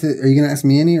 Do I get to? Are you going to ask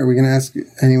me any, or are we going to ask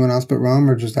anyone else but Rom,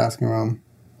 or just asking Rom?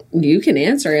 You can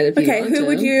answer it if you Okay, want who to.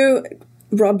 would you...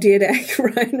 Rob Dyrdek,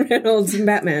 Ryan Reynolds, and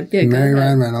Batman. Yeah, go Marry ahead.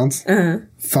 Ryan Reynolds.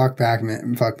 Fuck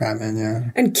Batman. Fuck Batman.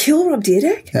 Yeah, And kill Rob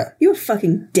Dyrdek? Yeah. You are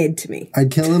fucking dead to me. I'd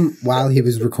kill him while he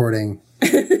was recording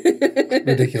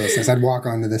ridiculousness. I'd walk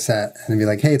onto the set and be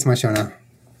like, "Hey, it's my show now."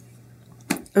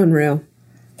 Unreal.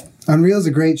 Unreal's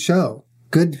a great show.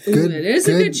 Good. it is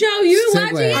a good show. You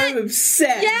segue. watching it? I'm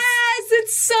obsessed. Yes,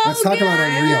 it's so Let's talk good. about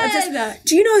Unreal.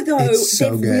 Do you know, though, It's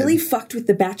so they've good. really fucked with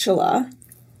The Bachelor?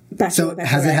 So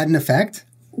has it had an effect?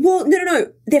 Well, no.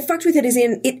 They're fucked with it as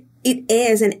in it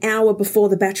airs an hour before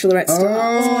The Bachelorette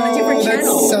starts on a different that's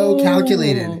channel. so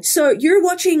calculated. So you're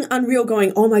watching Unreal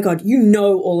going, oh my God, you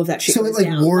know all of that shit So it goes like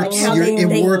down. warps Like how your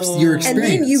they warps your And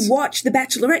experience. then you watch The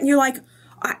Bachelorette and you're like,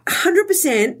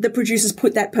 100% the producers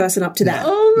put that person up to that.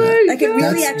 Oh my Like, it god.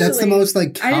 really That's the most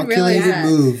like I didn't realize calculated that.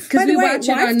 move. By Because the we way, watch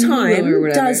it on Hulu or Lifetime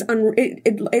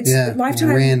whatever. does Yeah, Lifetime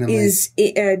randomly.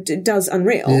 does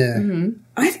Unreal. Yeah.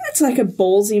 I think that's like a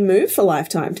ballsy move for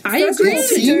Lifetime. I First agree. of all, It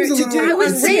seems a little- I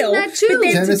was saying Unreal, that too. but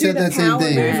then Jenna to do said the that same power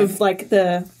thing. move of like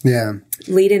the Yeah.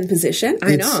 lead-in position.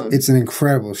 I know. It's an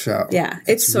incredible show. Yeah,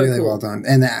 it's so really cool. well done.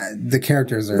 And the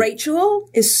characters are Rachel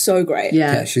is so great.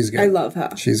 Yeah. she's good. I love her.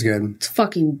 She's good. It's a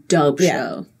fucking dope Yeah.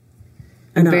 show.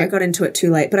 I know Very- I got into it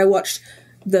too late, but I watched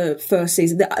the first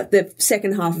season, the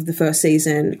second half of the first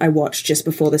season. I watched just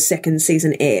before the second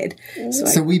season aired.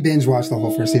 So we binge watched the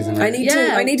whole first season. I Right? need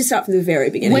Yeah. I need to start from the very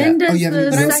beginning. When does you haven't- the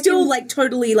But I'm I'm second... still like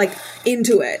totally like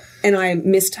into it, and I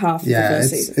missed half of the Yeah,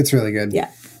 first it's season. it's really good. Yeah,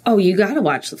 Oh, you gotta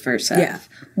watch the first half. Yeah.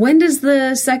 When does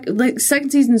the second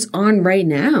season's on right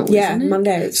now? yeah. isn't it?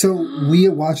 Monday. So we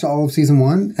watched all of season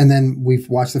 1, and then we've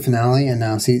watched the finale, and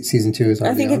now season 2 is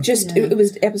already I think on. it just it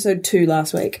was episode 2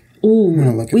 last week. Ooh,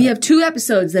 look it we up. have 2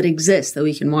 episodes that exist that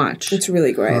we can watch. It's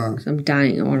really great. I'm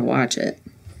dying. I want to watch it.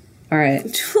 All right.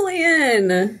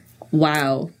 Julian,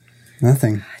 Wow.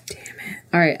 Nothing.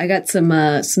 All right. I got some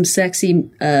sexy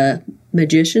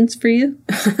magicians for you.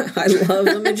 I love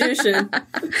The Magician.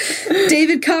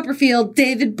 David Copperfield,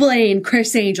 David Blaine,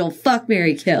 Chris Angel. Fuck,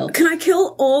 marry, kill. Can I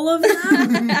kill all of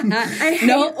them? I hate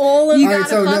No, all of you All gotta right,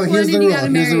 so fuck no, one here's the and you rule.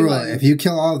 gotta Here's the marry rule. one. If you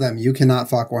kill all of them, you cannot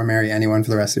fuck or marry anyone for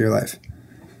the rest of your life.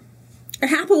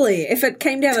 happily. If it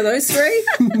came down to those 3.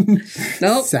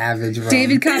 Nope. Savage. Ron.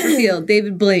 David Copperfield,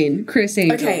 David Blaine, Chris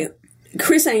Angel. Okay,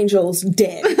 Chris Angel's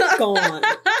dead. Gone.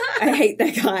 I hate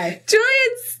that guy.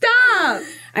 Julian, stop.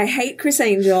 I hate Chris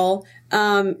Angel.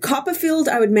 Copperfield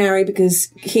I would marry because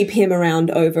keep him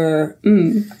around over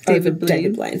David Blaine.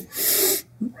 David Blaine.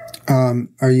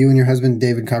 Are you and your husband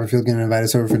David Copperfield going to invite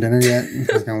us over for dinner yet?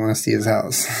 Because I want to see his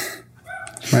house.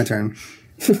 My turn.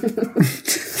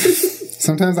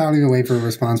 Sometimes I don't even wait for a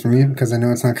response from you because I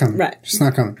know it's not coming. Right. It's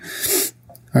not coming.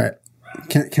 All right.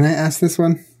 Can I ask this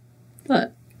one?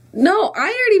 What? No, I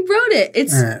already wrote it.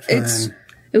 All right, fine.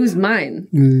 It was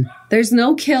mine. There's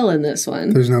no kill in this one.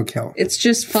 There's no kill. It's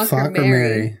just fuck, Fuck or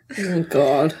marry. Oh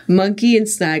God. Monkey and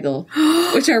Snaggle,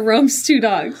 which are Rome's 2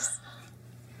 dogs.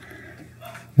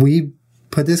 We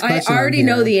put this I question already on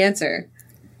know here. the answer.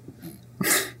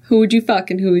 Who would you fuck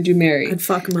and who would you marry? I'd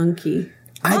fuck Monkey.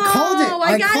 I called it.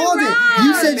 I got it called it. wrong.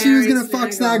 You said she was going to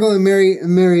fuck Snaggle and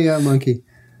marry a monkey.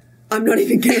 I'm not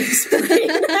even going to explain.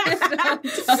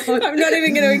 I'm not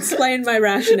even going to explain my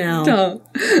rationale. Oh,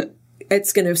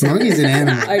 It's going to sound. Monkey's an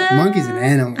animal. Monkey's an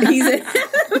animal. He's a,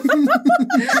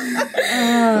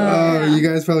 Oh, you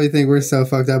guys probably think we're so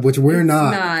fucked up, which we're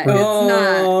not. not. but-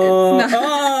 It's not.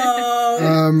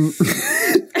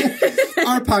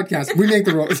 Our podcast, we make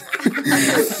the rules.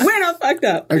 we're not fucked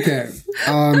up. Okay.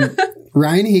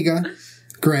 Ryan Higa,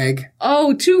 Greg,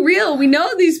 Oh, too real. We know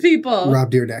these people. Rob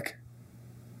Dyrdek.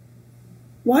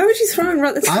 Why would you throw in?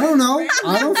 I don't know.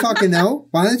 I don't fucking know.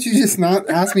 Why don't you just not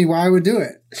ask me why I would do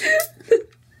it?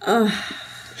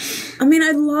 I mean,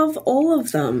 I love all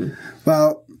of them.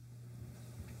 Well,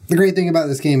 the great thing about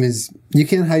this game is you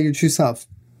can't hide your true self.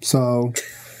 So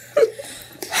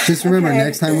just remember, Okay.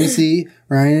 next time we see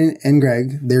Ryan and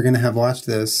Greg, they're going to have watched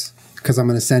this because I'm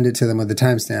going to send it to them with a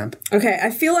timestamp. Okay,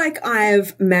 I feel like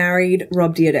I've married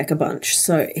Rob Dyrdek a bunch,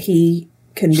 so he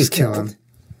can Just be kill killed. him.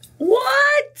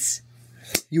 What?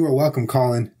 You are welcome,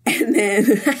 Colin. And then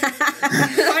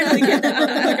finally get that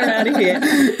motherfucker out of here.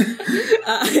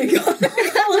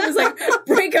 Colin was like,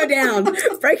 break her down,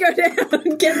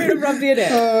 get rid of Rob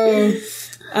Dyrdek.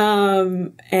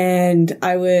 And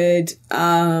I would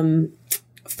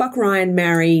fuck Ryan,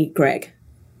 marry Greg.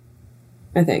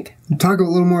 I think. Talk a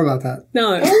little more about that.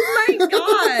 No. Oh my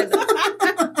god.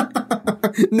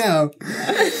 No.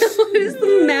 What is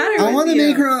the matter I want to with you?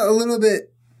 make her a little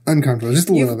bit uncomfortable, just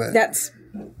a little bit. That's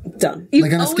done. You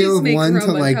Like on a always scale of make 1 to Rome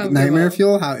like uncomfortable. nightmare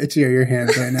fuel, how itchy are your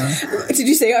hands right now? Did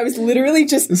you say I was literally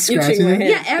just Scratching itching my it?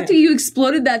 hand? Yeah, after you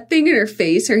exploded that thing in her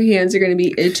face, her hands are going to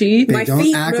be itchy. Hey,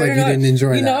 don't act like you didn't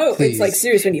enjoy you that, know, please. it's like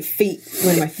serious when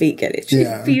my feet get itchy.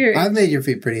 Yeah. Fear. I've made your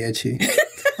feet pretty itchy.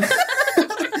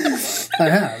 I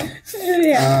have.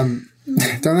 Yeah.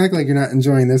 Don't act like you're not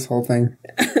enjoying this whole thing.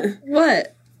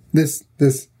 What? This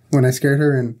when I scared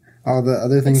her and all the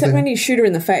other things. Except when you shoot her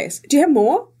in the face. Do you have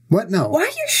more? What? No. Why are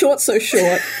you short so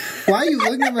short? Why are you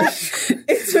looking at my?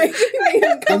 It's making me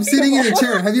uncomfortable. I'm sitting in a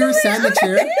chair. Have you ever sat in a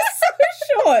chair? You're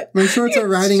so short. My shorts are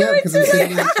riding up because I'm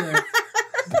sitting in a chair.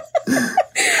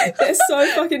 They're so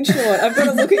fucking short. I've got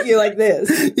to look at you like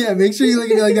this. Yeah, make sure you look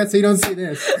at me like that so you don't see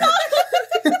this.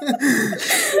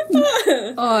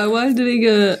 Oh, I wanted to make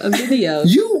a video.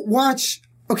 You watch.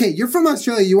 Okay, you're from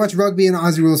Australia. You watch rugby and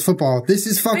Aussie rules football. This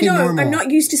is I fucking know. normal. I'm not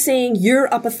used to seeing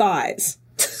your upper thighs.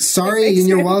 Sorry, and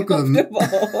you're welcome.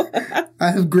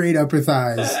 I have great upper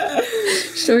thighs.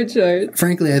 Short shorts.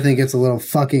 Frankly, I think it's a little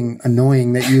fucking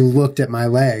annoying that you looked at my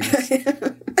legs.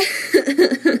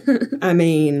 I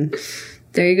mean,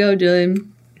 There you go,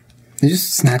 Julian. You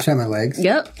just Snapchat my legs?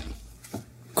 Yep.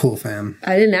 Cool, fam.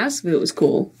 I didn't ask if it was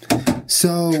cool.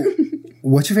 So,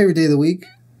 what's your favorite day of the week?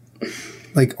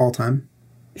 Like, all time?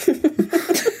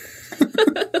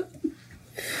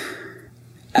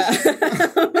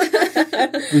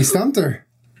 We stumped her.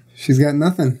 She's got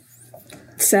nothing.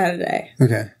 Saturday.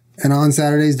 Okay. And on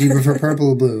Saturdays, do you prefer purple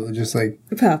or blue? Just like,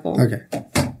 Purple. okay.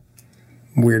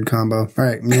 Weird combo. All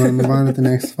right, you want to move on to the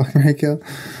next fucking right kill?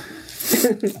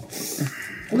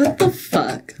 What the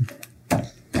fuck?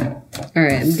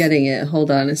 Alright, I'm getting it.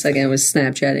 Hold on a second. I was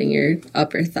Snapchatting your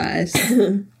upper thighs.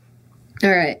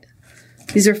 Alright.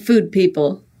 These are food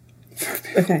people.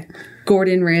 Okay.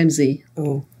 Gordon Ramsay.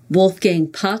 Oh.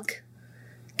 Wolfgang Puck.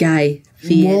 Guy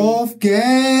Fieri.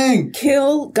 Wolfgang!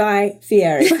 Kill Guy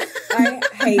Fieri. I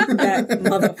hate that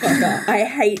motherfucker. I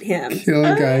hate him. Kill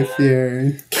Guy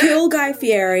Fieri. Kill Guy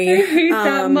Fieri. I hate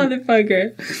that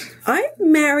motherfucker. I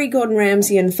marry Gordon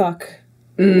Ramsay and fuck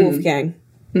Wolfgang.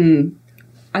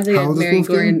 I think How I'd old is marry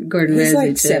Wolfgang? Gordon He's Ramsay like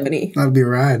too. 70. That'd be a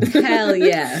ride. Hell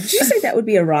yeah. Did you say that would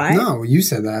be a ride? No, you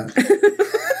said that.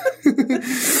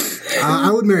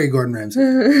 I would marry Gordon Ramsay.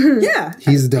 Yeah.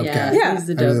 He's a dope Yeah, guy. Yeah. he's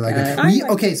the I dope really like guy. it. I like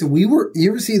Okay, so you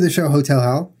ever see the show Hotel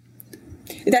Hell?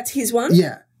 That's his one?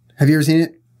 Yeah. Have you ever seen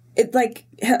it? It like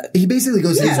He basically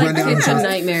goes to these Yeah, rundown like Kitchen hotels.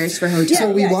 Nightmares for hotels.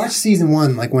 So we yeah, watched season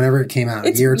 1, like whenever it came out,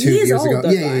 It's a year or 2 years years old, ago. though,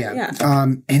 Yeah.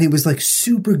 right? And it was like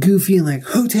super goofy and like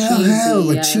Hotel Cheesy, Hell,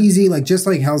 like yeah. cheesy, like just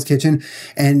like Hell's Kitchen.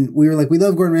 And we were like, we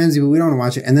love Gordon Ramsay, but we don't want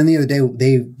to watch it. And then the other day,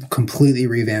 they completely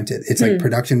revamped it. It's like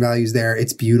production values there.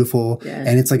 It's beautiful, Yeah.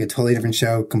 and it's like a totally different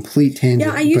show. Complete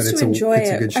tangent. Yeah, I used but to enjoy it's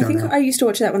a it. good show I think now. I used to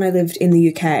watch that when I lived in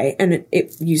the UK, and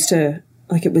it used to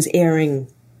like it was airing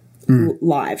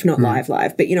live, not live,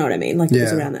 but you know what I mean. Like it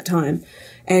was Yeah. around that time,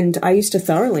 and I used to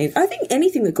thoroughly. I think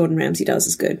anything that Gordon Ramsay does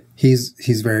is good. He's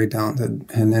very talented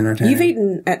and entertaining. You've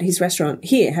eaten at his restaurant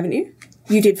here, haven't you?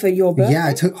 You did for your birthday. Yeah,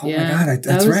 I took. Oh Yeah, my god, that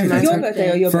that's was right. my I Your took,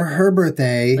 birthday or your for birthday? her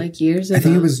birthday, Like years ago. I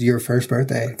think it was your first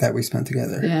birthday that we spent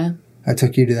together. Yeah. I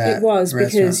took you to that. It was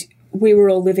restaurant. because we were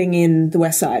all living in the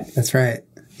West Side. That's right.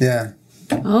 Yeah.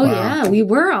 Oh, yeah. We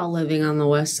were all living on the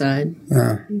west side.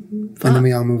 And then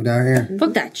we all moved out here.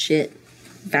 Fuck that shit.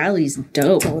 Valley's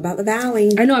dope. All about the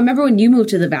Valley. I know. I remember when you moved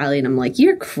to the Valley, and I'm like,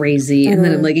 you're crazy. And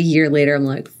then, like, a year later, I'm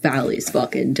like, Valley's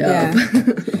fucking dope. Yeah.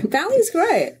 Valley's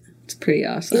great. It's pretty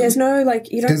awesome. There's no like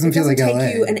you don't. Doesn't It feel doesn't like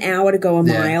take LA. you an hour to go a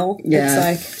mile. Yeah. It's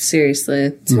like seriously.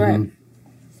 it's great.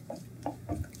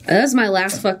 That was my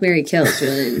last fuck, marry, kill,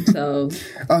 Julian. So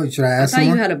Oh, should I I ask thought some you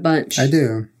more? had a bunch. I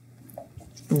do.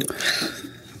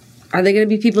 Are they going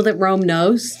to be people that Rome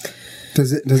knows?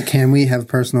 Can we have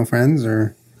personal friends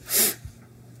or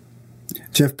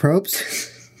Jeff Probst?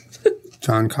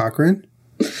 John Cochran?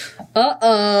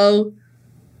 Uh-oh.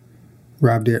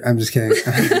 Rob Deere. I'm just kidding.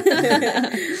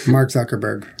 Mark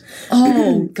Zuckerberg.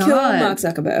 Oh, Kill God. Mark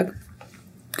Zuckerberg.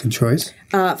 Good choice.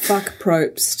 Fuck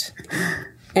Probst.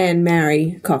 And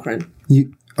marry Cochrane.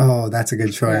 That's a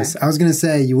good choice. I was going to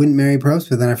say you wouldn't marry Probst,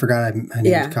 but then I forgot I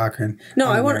named Cochrane. No,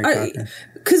 I want...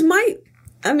 Because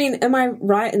am I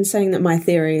right in saying that my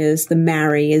theory is the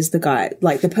marry is the guy,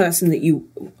 like the person that you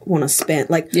want to spend?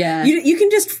 Like, Yeah. you can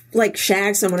just, like,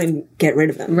 shag someone and get rid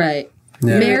of them. Right.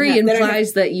 Yeah. Marry They don't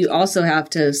implies that you also have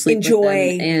to sleep with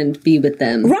Enjoy- them and be with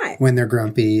them. Right. When they're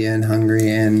grumpy and hungry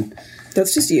and...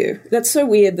 That's just you. That's so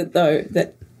weird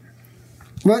that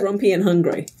What? grumpy and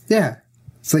hungry. Yeah.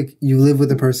 It's like you live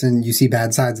with a person, you see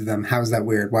bad sides of them. How is that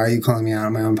weird? Why are you calling me out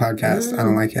on my own podcast? I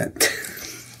don't like it.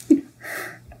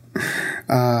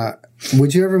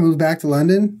 Would you ever move back to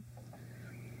London?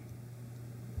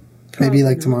 Maybe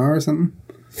like tomorrow or something?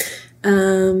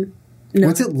 No.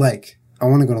 What's it like? I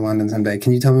want to go to London someday.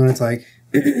 Can you tell me what it's like?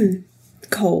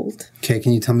 Cold. Okay,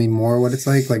 can you tell me more what it's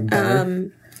like? Like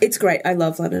better? It's great. I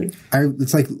love London.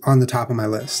 It's like on the top of my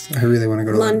list. I really want to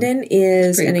go to London. London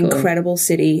is Pretty an cool. incredible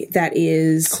city that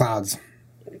is... Clouds.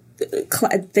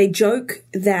 They joke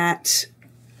that...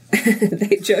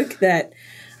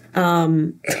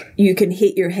 you can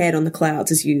hit your head on the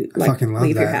clouds as you Fucking love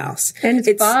leave your that. house. And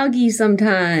it's foggy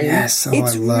sometimes. Yes. Oh,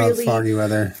 It's I love really- foggy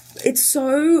weather. It's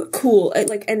so cool.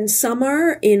 And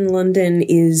summer in London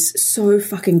is so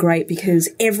fucking great because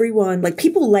everyone, like,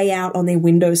 people lay out on their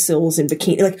windowsills in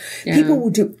bikini. Like, people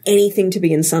will do anything to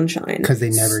be in sunshine. Because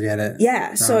they never get it.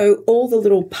 Yeah. So all the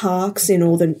little parks in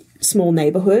all the small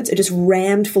neighborhoods are just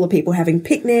rammed full of people having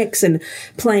picnics and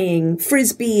playing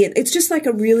frisbee. And it's just like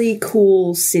a really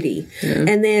cool city.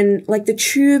 And then, like, the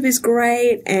tube is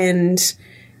great and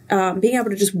being able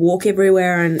to just walk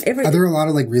everywhere and Are there a lot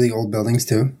of like really old buildings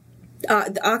too?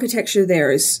 the architecture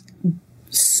there is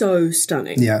so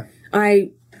stunning. Yeah.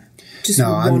 I just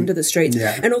wander the streets.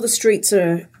 yeah. And all the streets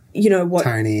are, you know, what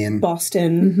Tiny and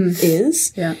Boston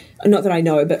is. Yeah. Not that I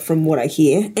know, but from what I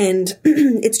hear. And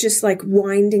it's just like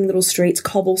winding little streets,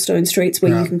 cobblestone streets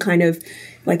where you can kind of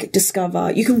like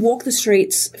discover. You can walk the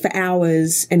streets for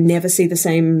hours and never see the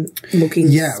same looking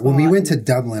when we spot. went to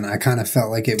Dublin, I kind of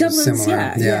felt like it was Dublin's,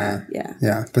 similar.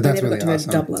 yeah. But that's I never really got to go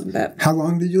awesome. to Dublin, but How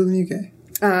long did you live in the UK?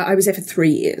 I was there for 3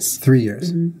 years. 3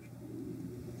 years.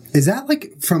 Is that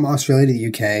like from Australia to the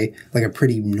UK, like a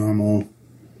pretty normal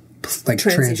like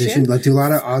transition? Like, do a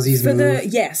lot of Aussies move?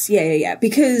 Yes, yeah.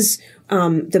 Because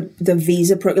the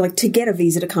visa like to get a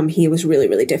visa to come here was really,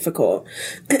 really difficult.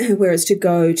 Whereas to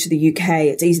go to the UK,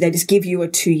 it's easy. They just give you a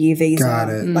 2-year visa. Got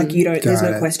it. Like you don't. There's Got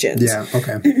no it. questions. Yeah.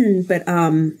 Okay.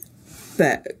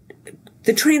 But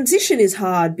the transition is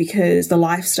hard because the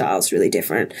lifestyle's really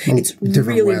different. It's different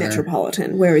really weather.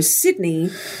 metropolitan. Whereas Sydney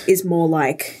is more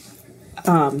like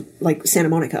Santa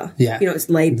Monica. Yeah. You know, it's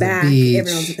laid back. beach.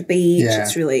 Everyone's at the beach. Yeah.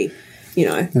 It's really, you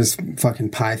know, There's fucking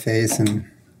pie face and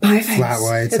pie face. flat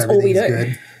whites. That's all we Everything's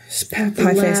do. good. Just pie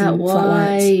face and flat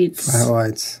whites. Flat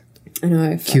whites. I know. flat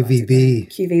whites. QVB.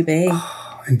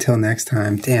 QVB. Until next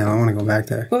time. Damn, I want to go back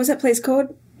there. What was that place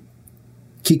called?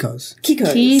 Kiko's.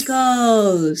 Kiko's.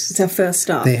 Kiko's. It's our first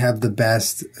stop. They have the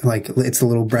best, like, it's a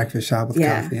little breakfast shop with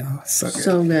Yeah. coffee. Oh, it's so good.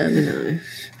 So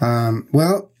good.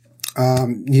 Well,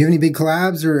 you have any big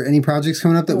collabs or any projects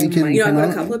coming up that we can You know, I've got a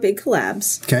promote? couple of big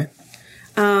collabs. Okay.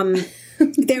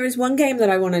 There is one game that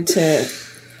I wanted to.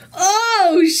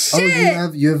 Oh, shit.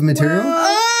 Oh, you have material?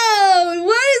 Oh,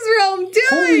 what is Rome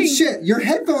doing? Holy shit, your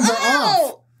headphones are off.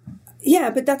 Oh,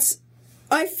 Yeah, but that's.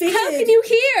 I figured. how can you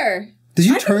hear? Did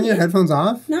you I turn can your hear. headphones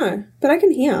off? No, but I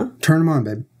can hear. Turn them on,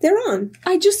 babe. They're on.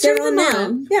 I just They're turned on them now.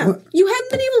 on. Yeah. What? You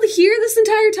haven't been able to hear this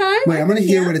entire time? Wait, I'm going to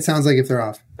hear hear. what it sounds like if they're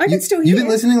off. I can still You've hear. been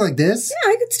listening like this?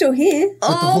 Yeah, I could still hear. But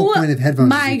the whole point of headphones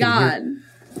is my you can God.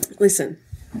 hear. Listen.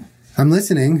 I'm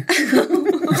listening.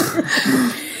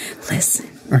 Listen.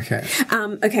 Okay.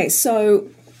 Okay, so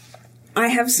I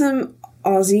have some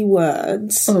Aussie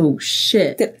words Oh,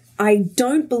 shit. that I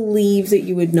don't believe that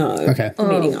you would know Okay. the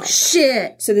meaning Oh, of.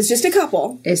 shit. So there's just a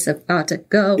couple. It's about to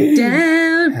go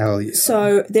down. Hell yeah.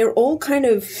 So they're all kind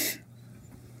of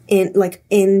end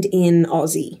in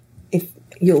Aussie. If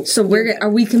you'll. So are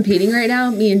we competing right now?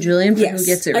 Me and Julian for Yes, who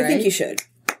gets it right? I think you should.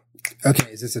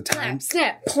 Okay, is this a time?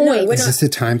 Snap, No, point. we're Is this a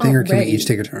time thing or can we ready. each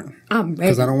take a turn? I'm ready.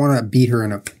 Because I don't want to beat her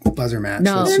in a buzzer match.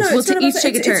 No. Let's No, just- We'll it's not each about-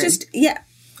 take a turn. It's just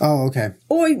Oh, okay.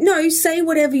 Or no, say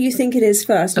whatever you think it is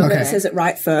first. Whoever Okay. says it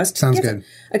right first. Sounds Yes. good.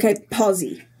 Okay,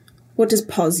 posy. What does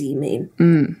posy mean?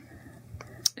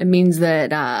 It means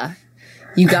that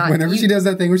you got. Whenever she does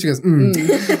that thing where she goes,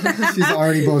 she's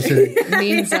already bullshitting.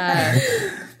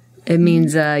 It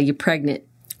means you're pregnant.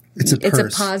 It's a It's a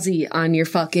purse. posy on your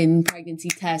fucking pregnancy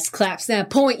test. Clap, snap,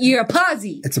 point. You're a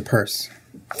posy. It's a purse.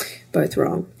 Both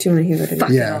wrong. Do you want to hear what it is? Fuck.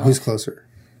 Yeah, all. who's closer?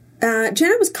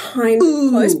 Jenna was kind of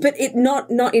close, but it not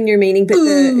in your meaning, but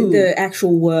the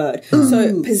actual word.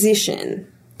 So position.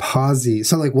 Posy.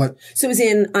 So like what So as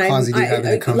in posy do you have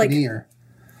in the company? like Or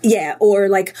or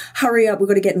like hurry up, we've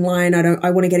got to get in line.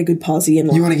 I want to get a good posy in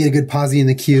line. you want to get a good posy in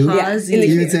the queue? Posy. in the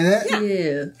You queue. would say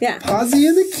that? Yeah. Yeah. Posy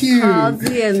in the queue.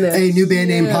 Posy in the Hey, new band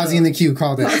name, queue. Posy in the queue.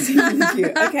 Called it.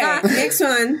 Okay, next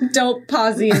one. Don't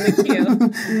posy in the queue.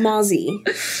 Mozzie.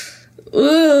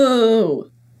 Ooh.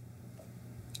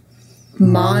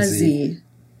 Mozzie.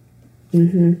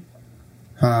 Mozzie.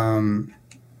 Um,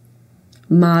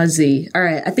 Mozzie. All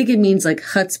right. I think it means like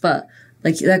chutzpah.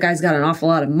 Like that guy's got an awful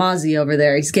lot of mozzie over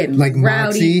there. He's getting Like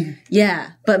rowdy. moxie?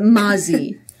 Yeah, but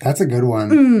mozzie. that's a good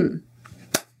one.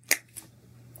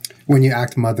 When you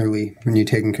act motherly, when you're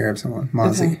taking care of someone.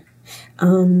 Mozzie.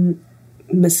 Okay.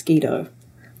 Mosquito.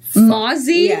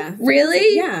 Mozzie? Yeah.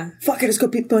 Really? Yeah. Fuck, I just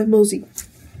got bit by a mozzie.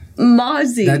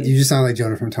 Mozzie. That you just sound like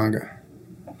Jonah from Tonga.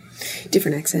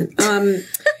 Different accent.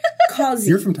 Cozzy.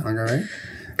 You're from Tonga, right?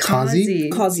 Kazi?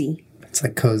 Cozzy. It's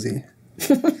like cozy.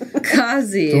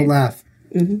 Kazi. Don't laugh.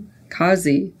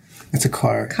 Kazi. It's a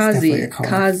car. It's definitely Kazi. a car.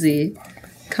 Kazi.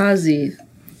 Kazi.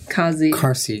 Kazi.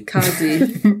 Car seat.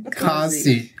 Kazi. Car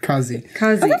seat. Kazi.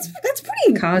 Kazi. That's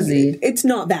pretty. Kazi. It's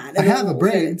not that. I have a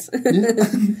brain.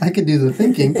 I could do the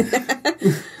thinking.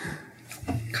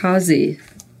 Kazi.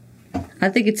 I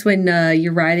think it's when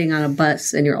you're riding on a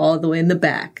bus and you're all the way in the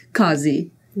back.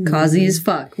 Kazi. Kazi as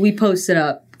fuck. We posted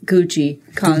up. Gucci.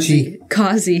 Kazi.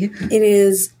 Kazi. It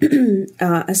is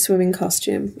a swimming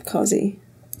costume. Cozzy.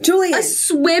 Julian. A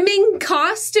swimming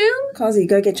costume? Cozzy,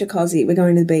 go get your cozzy. We're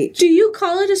going to the beach. Do you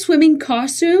call it a swimming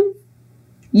costume?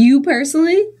 You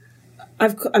personally?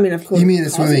 I've called You mean a cozzy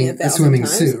swimming 1,000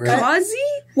 times. suit, right? Kazi?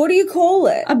 What do you call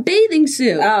it? A bathing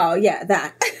suit. Oh, yeah,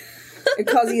 that. A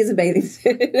cozzy is a bathing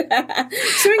suit.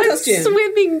 Swimming costume.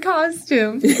 Swimming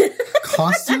costume.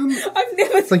 Costume? I've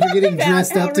never It's like you're getting thought about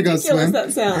dressed how up to go ridiculous swim.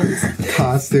 that sounds.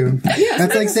 Costume.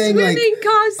 That's like saying like Swimming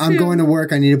costume. I'm going to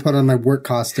work. I need to put on my work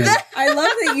costume. I love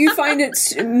that you find it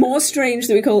more strange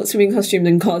that we call it swimming costume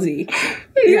than cozzy.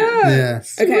 Yeah. Yeah.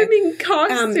 Okay. Swimming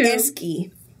costume.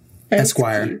 Esky.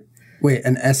 Esquire. Wait,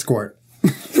 an escort.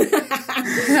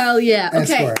 Hell yeah.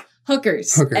 Okay. Escort.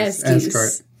 Hookers. Hookers. Esties.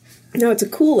 Escort. No, it's a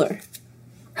cooler.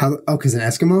 How? Oh, because an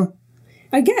Eskimo?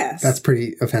 I guess. That's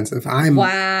pretty offensive. I'm Wow.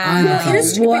 I'm in,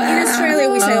 offended. in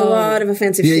Australia, we say a lot of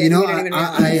offensive Yeah, shit. you know, we don't even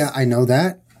realize. I know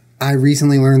that. I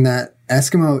recently learned that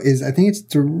Eskimo is, I think it's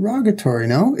derogatory,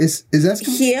 no? Is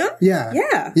Eskimo? Here? Yeah.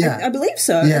 Yeah. Yeah. I believe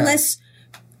so. Yeah. Unless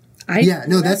Yeah,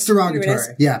 no, that's Here it is.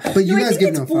 derogatory. Yeah, but you I guys think give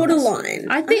it's no fucks. borderline.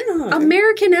 I think don't know.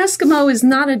 American Eskimo is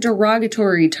not a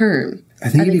derogatory term. I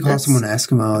think if you call that's- someone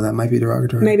Eskimo, that might be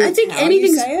derogatory. Maybe I it's think how you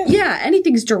anything's say it.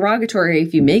 anything's derogatory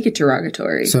if you make it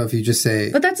derogatory. So if you just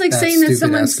say, but that's like saying that stupid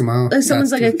someone's Eskimo,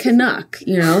 someone's that's like a Canuck,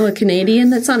 you know, a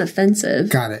Canadian. That's not offensive.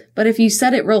 Got it. But if you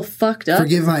said it real fucked up,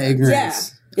 Forgive my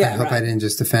ignorance. Yeah, I hope right. I didn't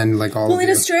just offend like all Well, of in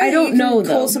you. Australia, I don't you can know, call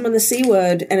though. someone the C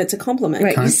word and it's a compliment.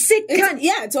 right? You Cunt. sick cunt.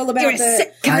 Yeah, it's all about You're a the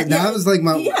sick cunt. That was like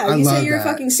my. Yeah, I you love say you're that.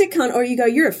 a fucking sick cunt, or you go,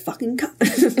 you're a fucking cunt.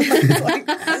 It's like,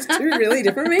 that's two really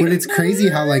different meanings. But it's crazy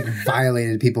how like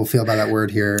violated people feel by that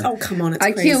word here. Oh, come on, it's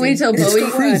I crazy. can't wait till It's Bowie.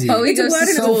 crazy. Bowie It's a goes word to and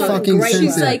it's a school. fucking great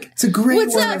She's word. like, It's a great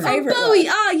 "What's word. up, oh, Favorite Bowie?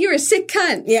 word. Ah, you're a sick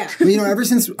cunt." Yeah. But, you know, ever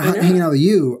since hanging out with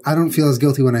you, I don't feel as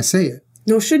guilty when I say it.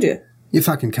 Nor should you. You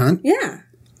fucking cunt. Yeah.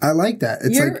 I like that.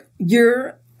 It's like,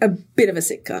 You're a bit of a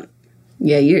sick cunt.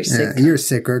 Yeah, you're yeah, sick. you're a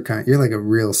sick or cunt. You're like a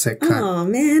real sick cunt. Oh,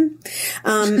 man.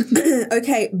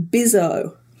 Okay,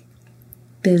 bizzo.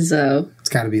 Bizzo. It's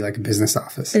got to be like a business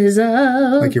office,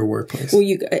 Bizzo. like your workplace. Well,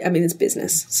 it's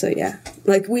business, so yeah.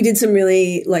 Like, we did some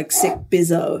really, like, sick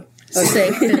bizzo.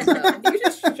 Sick bizzo. You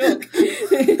just shook.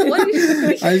 What are you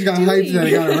I just got hyped that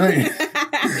I got it right.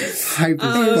 Hyped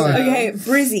as fuck. Okay,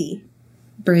 brizzy.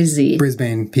 Brizzy.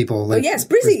 Brisbane people. Like, Oh, yes,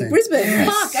 Brizzy. Brisbane.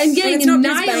 Fuck, I'm getting it's not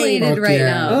annihilated Brisbane.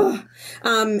 right Fuck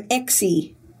yeah. now.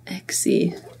 Exy.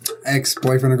 Exy.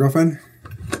 Ex-boyfriend or girlfriend?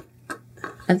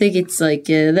 I think it's like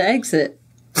the exit.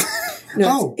 No,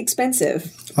 Oh. it's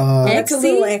expensive. Uh, That's a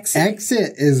little exy.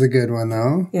 exit is a good one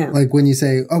though. Yeah. Like when you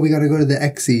say, "Oh, we got to go to the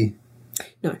exy."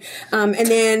 No. And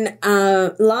then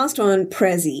last one,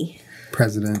 prezzy.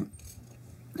 Present.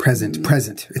 It's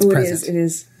Oh, present. it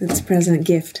is. It's present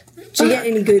gift. Do you get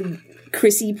any good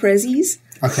Chrissy prezzies?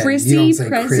 Okay, Chrissy you don't say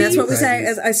Prezzy? Chrissy That's what we say.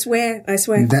 Prezzies. I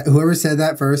swear. That whoever said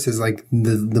that first is like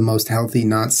the most healthy,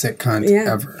 not sick cunt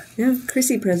Yeah. ever. Yeah,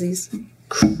 Chrissy prezzies.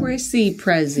 Chrissy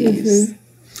Prezzies.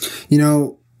 You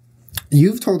know,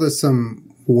 you've told us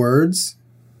some words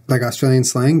like Australian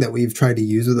slang that we've tried to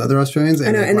use with other Australians.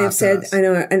 I know, and they've laughed said, at us. I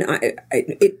know, and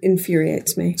it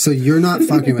infuriates me. So you're not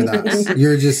fucking with us.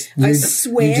 You're just you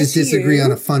swear just to disagree you.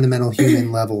 on a fundamental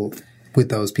human level with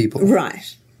those people.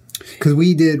 Right. Because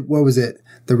we did, what was it?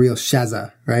 The real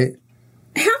Shazza, right?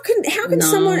 How can No,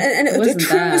 someone, and it a wasn't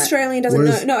true that. Australian doesn't What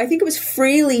know? is- No, I think it was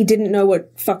Freely didn't know what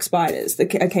fuck spiders. I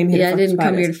came here Yeah, to I fuck didn't spiders.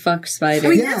 come here to fuck spiders. I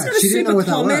mean, Yeah, that's not a she didn't know super what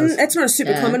that common. was. That's not a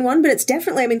super Yeah. common one, but it's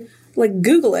definitely. I mean, like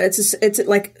Google it. It's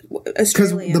like Because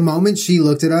Australian. the moment she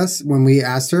looked at us when we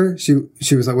asked her, she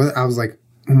was like, "What?" I was like,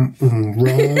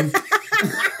 "Wrong."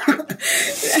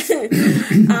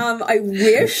 I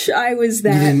wish I was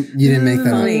that. You didn't make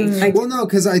that funny. up. Well, no,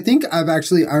 because I think I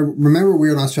remember we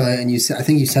were in Australia, and I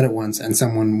think you said it once, and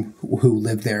someone who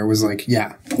lived there was like,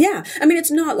 "Yeah, Yeah, I mean,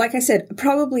 it's not like I said.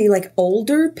 Probably like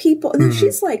older people. I mean,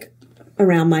 she's like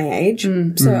around my age,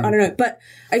 so I don't know. But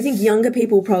I think younger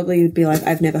people probably would be like,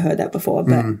 "I've never heard that before,"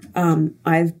 but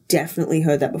I've definitely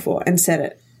heard that before and said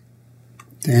it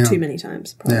damn." too many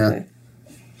times, probably.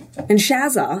 And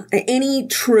Shazza, any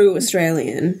true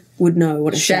Australian would know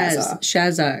what a Shazza.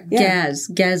 Shazar. Yeah.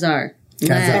 Gazar.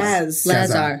 Baz.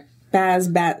 Lazar. Baz.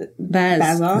 Bazar.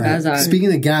 Bazar.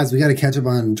 Speaking of Gaz, we got to catch up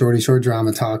on Geordie Shore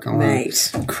drama talk. On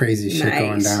Mate. crazy shit Mate.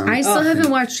 going down. I still haven't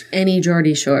watched any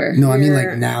Geordie Shore. no, I mean We're-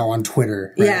 like now on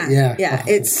Twitter. Right? Yeah. Oh,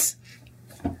 It's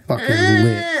fucking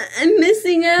lit. I'm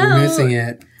missing out. We're missing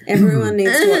it. everyone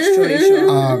needs to watch Geordie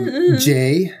Shore.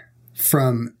 Jay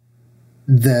from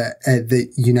the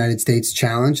United States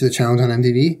Challenge, the challenge on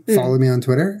MTV, followed me on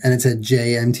Twitter, and it said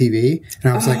JMTV,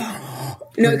 and I was like,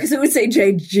 No, because it would say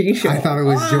JG Shore. I thought it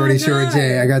was Geordie Shore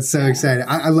Jay. I got so excited.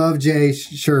 I love Jay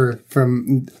Shore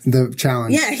from the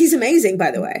challenge. Yeah, he's amazing,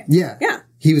 by the way. Yeah. Yeah.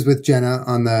 He was with Jenna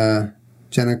on the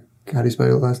Jenna. How do you spell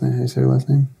your last name? How do you say your last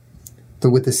name?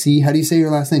 With the C. How do you say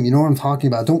your last name? You know what I'm talking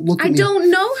about. Don't look at I me.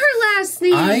 don't know her last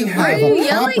name. I Why have are you a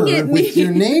yelling popper at with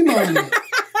your me? name on it.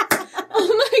 Oh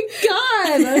my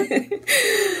god.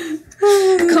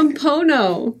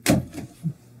 Compono.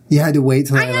 You had to wait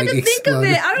till I, I had like to think of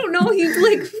exploded. it. I don't know.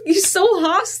 He's so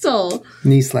hostile.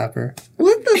 Knee slapper.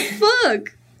 What the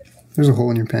fuck? There's a hole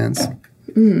in your pants.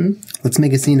 Let's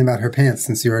make a scene about her pants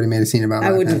since you already made a scene about my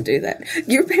I wouldn't pants. do that.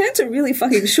 Your pants are really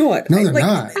fucking short. No, they're Like,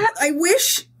 not. I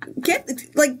wish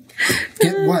like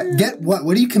Get what? Get what?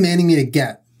 What are you commanding me to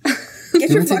get? get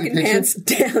your wanna take a fucking picture? pants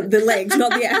down, the legs,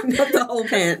 not the whole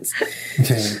pants.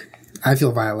 Okay. I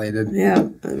feel violated. Yeah,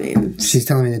 I mean, She's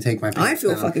telling me to take my pants I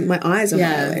feel down. fucking. My eyes are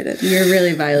violated. You're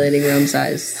really violating Rome's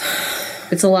eyes.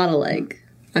 It's a lot of leg.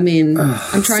 I mean,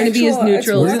 I'm trying to be as Sexual-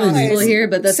 neutral as it's possible always here,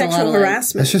 but that's a lot sexual of leg.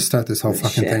 harassment. Let's just start this whole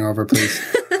fucking Shit. thing over, please.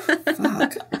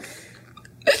 Fuck.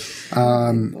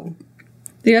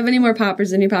 Do you have any more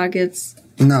poppers in your pockets?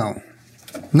 No.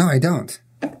 No, I don't.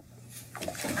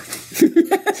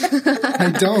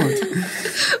 I don't.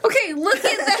 Okay, look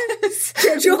at this.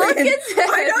 Julian, Look at this.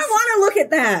 I don't want to look at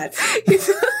that.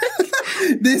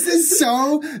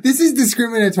 This is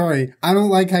discriminatory. I don't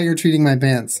like how you're treating my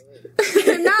pants.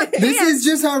 They're not This is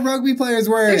just how rugby players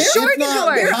wear it. If shorty not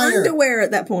shorts. They're higher. underwear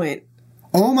at that point.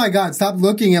 Oh my god, stop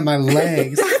looking at my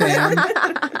legs, fam.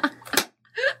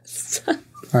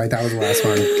 All right, that was the last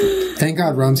one. Thank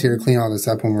God Rome's here to clean all this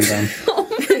up when we're done.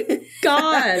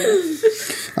 God.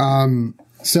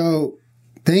 So,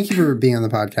 thank you for being on the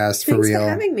podcast, for Thanks real. for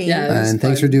having me. Yeah. It was And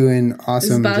thanks fun. for doing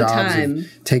awesome about jobs time.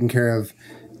 of taking care of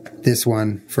this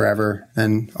one forever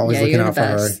and always Yeah, looking you're out the for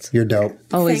her. best. You're dope.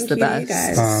 Always Thank the you, best.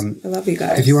 guys. I love you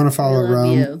guys. If you want to follow I love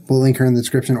Rome, you. we'll link her in the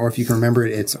description, or if you can remember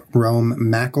it, it's Rome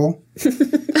Mackle.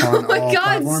 Oh my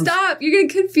God, stop. You're going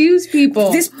to confuse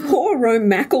people. this poor Rome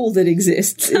Mackle that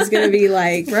exists is going to be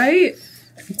like, right?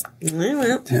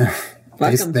 well,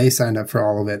 fuck 'em. They signed up for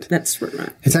all of it. That's right.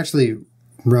 It's actually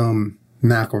Rome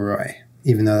McElroy,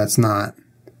 even though that's not.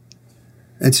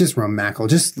 It's just Rome Mackle.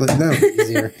 Just that'll be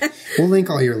easier. We'll link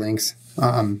all your links.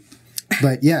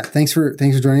 But yeah, thanks for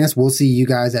joining us. We'll see you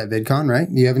guys at VidCon, right?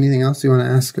 Do you have anything else you want to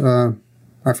ask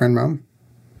our friend Rome?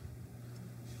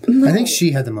 No. I think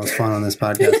she had the most fun on this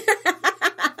podcast.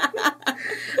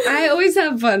 I always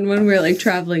have fun when we're like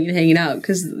traveling and hanging out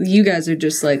because you guys are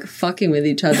just like fucking with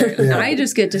each other. Yeah. I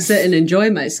just get to sit and enjoy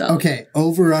myself. Okay,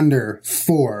 over under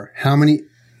 4. How many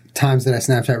times did I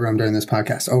Snapchat Rome during this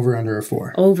podcast? Over under or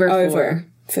 4? Over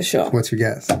For sure. What's your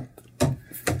guess?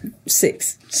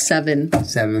 6. 7.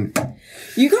 7.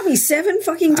 You got me 7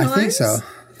 fucking times? I think so.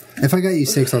 If I got you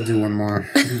 6, I'll do one more.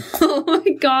 Oh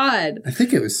my God. I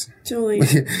think it was Julie.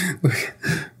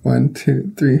 1,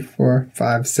 2, 3, 4,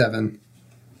 5, 7.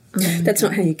 That's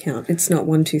not how you count. It's not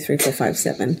 1, 2, 3, 4, 5,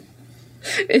 7.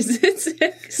 Is it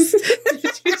 6?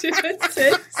 Did you do it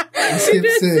 6? I skipped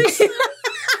 6.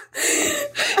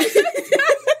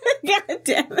 God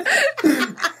damn it.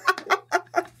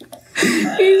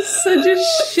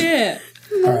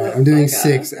 I'm doing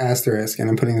 6 asterisk, and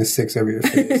I'm putting the 6 over your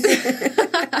face.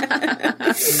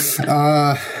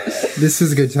 This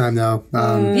is a good time, though.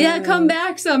 Yeah, come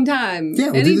back sometime.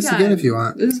 Yeah, we'll do this again if you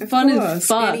want. This is fun as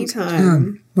fuck.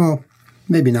 Anytime. Well,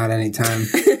 maybe not anytime.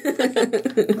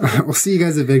 We'll see you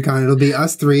guys at VidCon. It'll be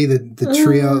us 3, the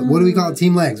trio. What do we call it?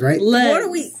 Team Legs, right?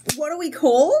 Legs. What are we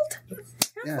called?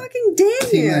 How fucking dare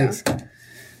Team you? Legs.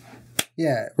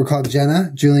 Yeah, we're called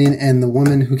Jenna, Julian, and the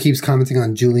woman who keeps commenting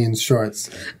on Julian's shorts.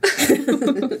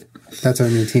 That's our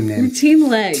new team name. Team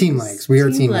Legs. Team Legs. We are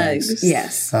Team Legs.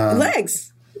 Yes.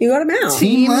 Legs. You got him out.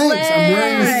 Team Legs. Legs. I'm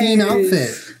wearing the theme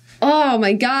outfit. Oh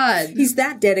my god. He's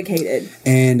that dedicated.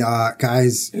 And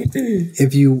guys,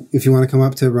 if you want to come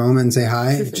up to Rome and say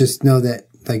hi, just know that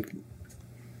like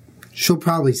she'll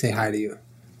probably say hi to you.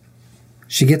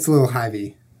 She gets a little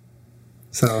hivey.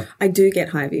 So I do get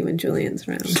hivey when Julian's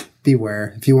around.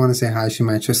 beware. If you want to say hi, she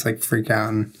might just like freak out.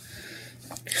 And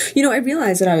You know, I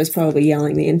realized that I was probably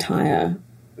yelling the entire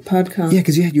podcast. yeah,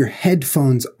 because you had your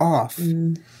headphones off.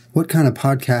 What kind of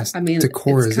podcast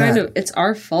decor it's is kind that? of it's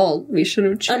our fault. We should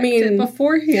have checked mean- it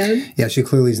beforehand. Yeah, she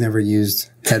clearly has never used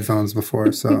headphones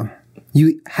before, so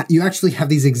you actually have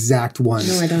these exact ones.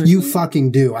 No, I don't. You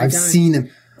fucking do. I've don't. seen them.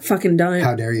 Fucking don't.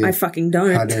 How dare you? I fucking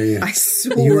don't. How dare you? I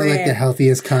swear. You are like the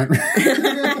healthiest cunt.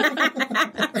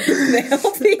 The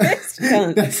healthiest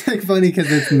cunt. That's like funny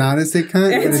because it's not a sick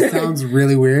cunt, but it sounds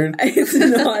really weird. It's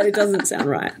not. It doesn't sound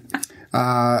right.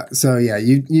 So yeah,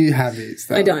 you have these.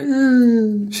 Though. I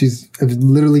don't. I've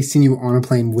literally seen you on a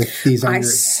plane with these on I your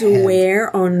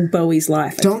swear on Bowie's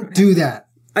life. head. Don't do that.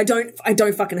 I don't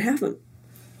fucking have them.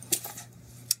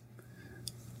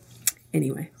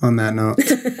 Anyway. On that note,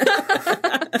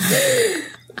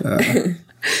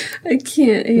 I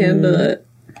can't handle it.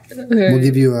 we'll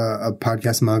give you a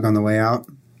podcast mug on the way out.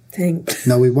 Thanks.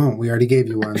 No, we won't. We already gave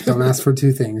you one. Don't ask for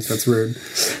 2 things. That's rude.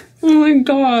 Oh my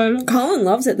god. Colin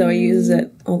loves it though. He uses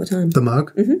it all the time. The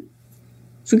mug? Mm-hmm.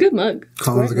 It's a good mug.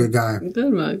 Colin's a good guy.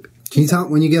 Good mug. Can you tell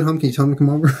when you get home? Can you tell him to come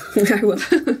over? I will.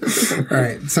 All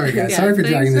right. Sorry, guys. Yeah, Sorry for thanks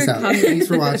dragging this for out. coming. Thanks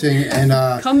for watching.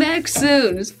 And Come back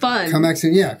soon. It's fun. come back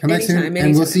soon. Yeah, come back soon. Anytime,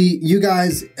 And we'll anytime. see you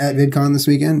guys at VidCon this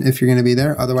weekend if you're going to be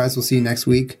there. Otherwise, we'll see you next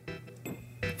week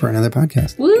for another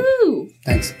podcast. Woo!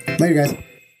 Thanks. Later, guys.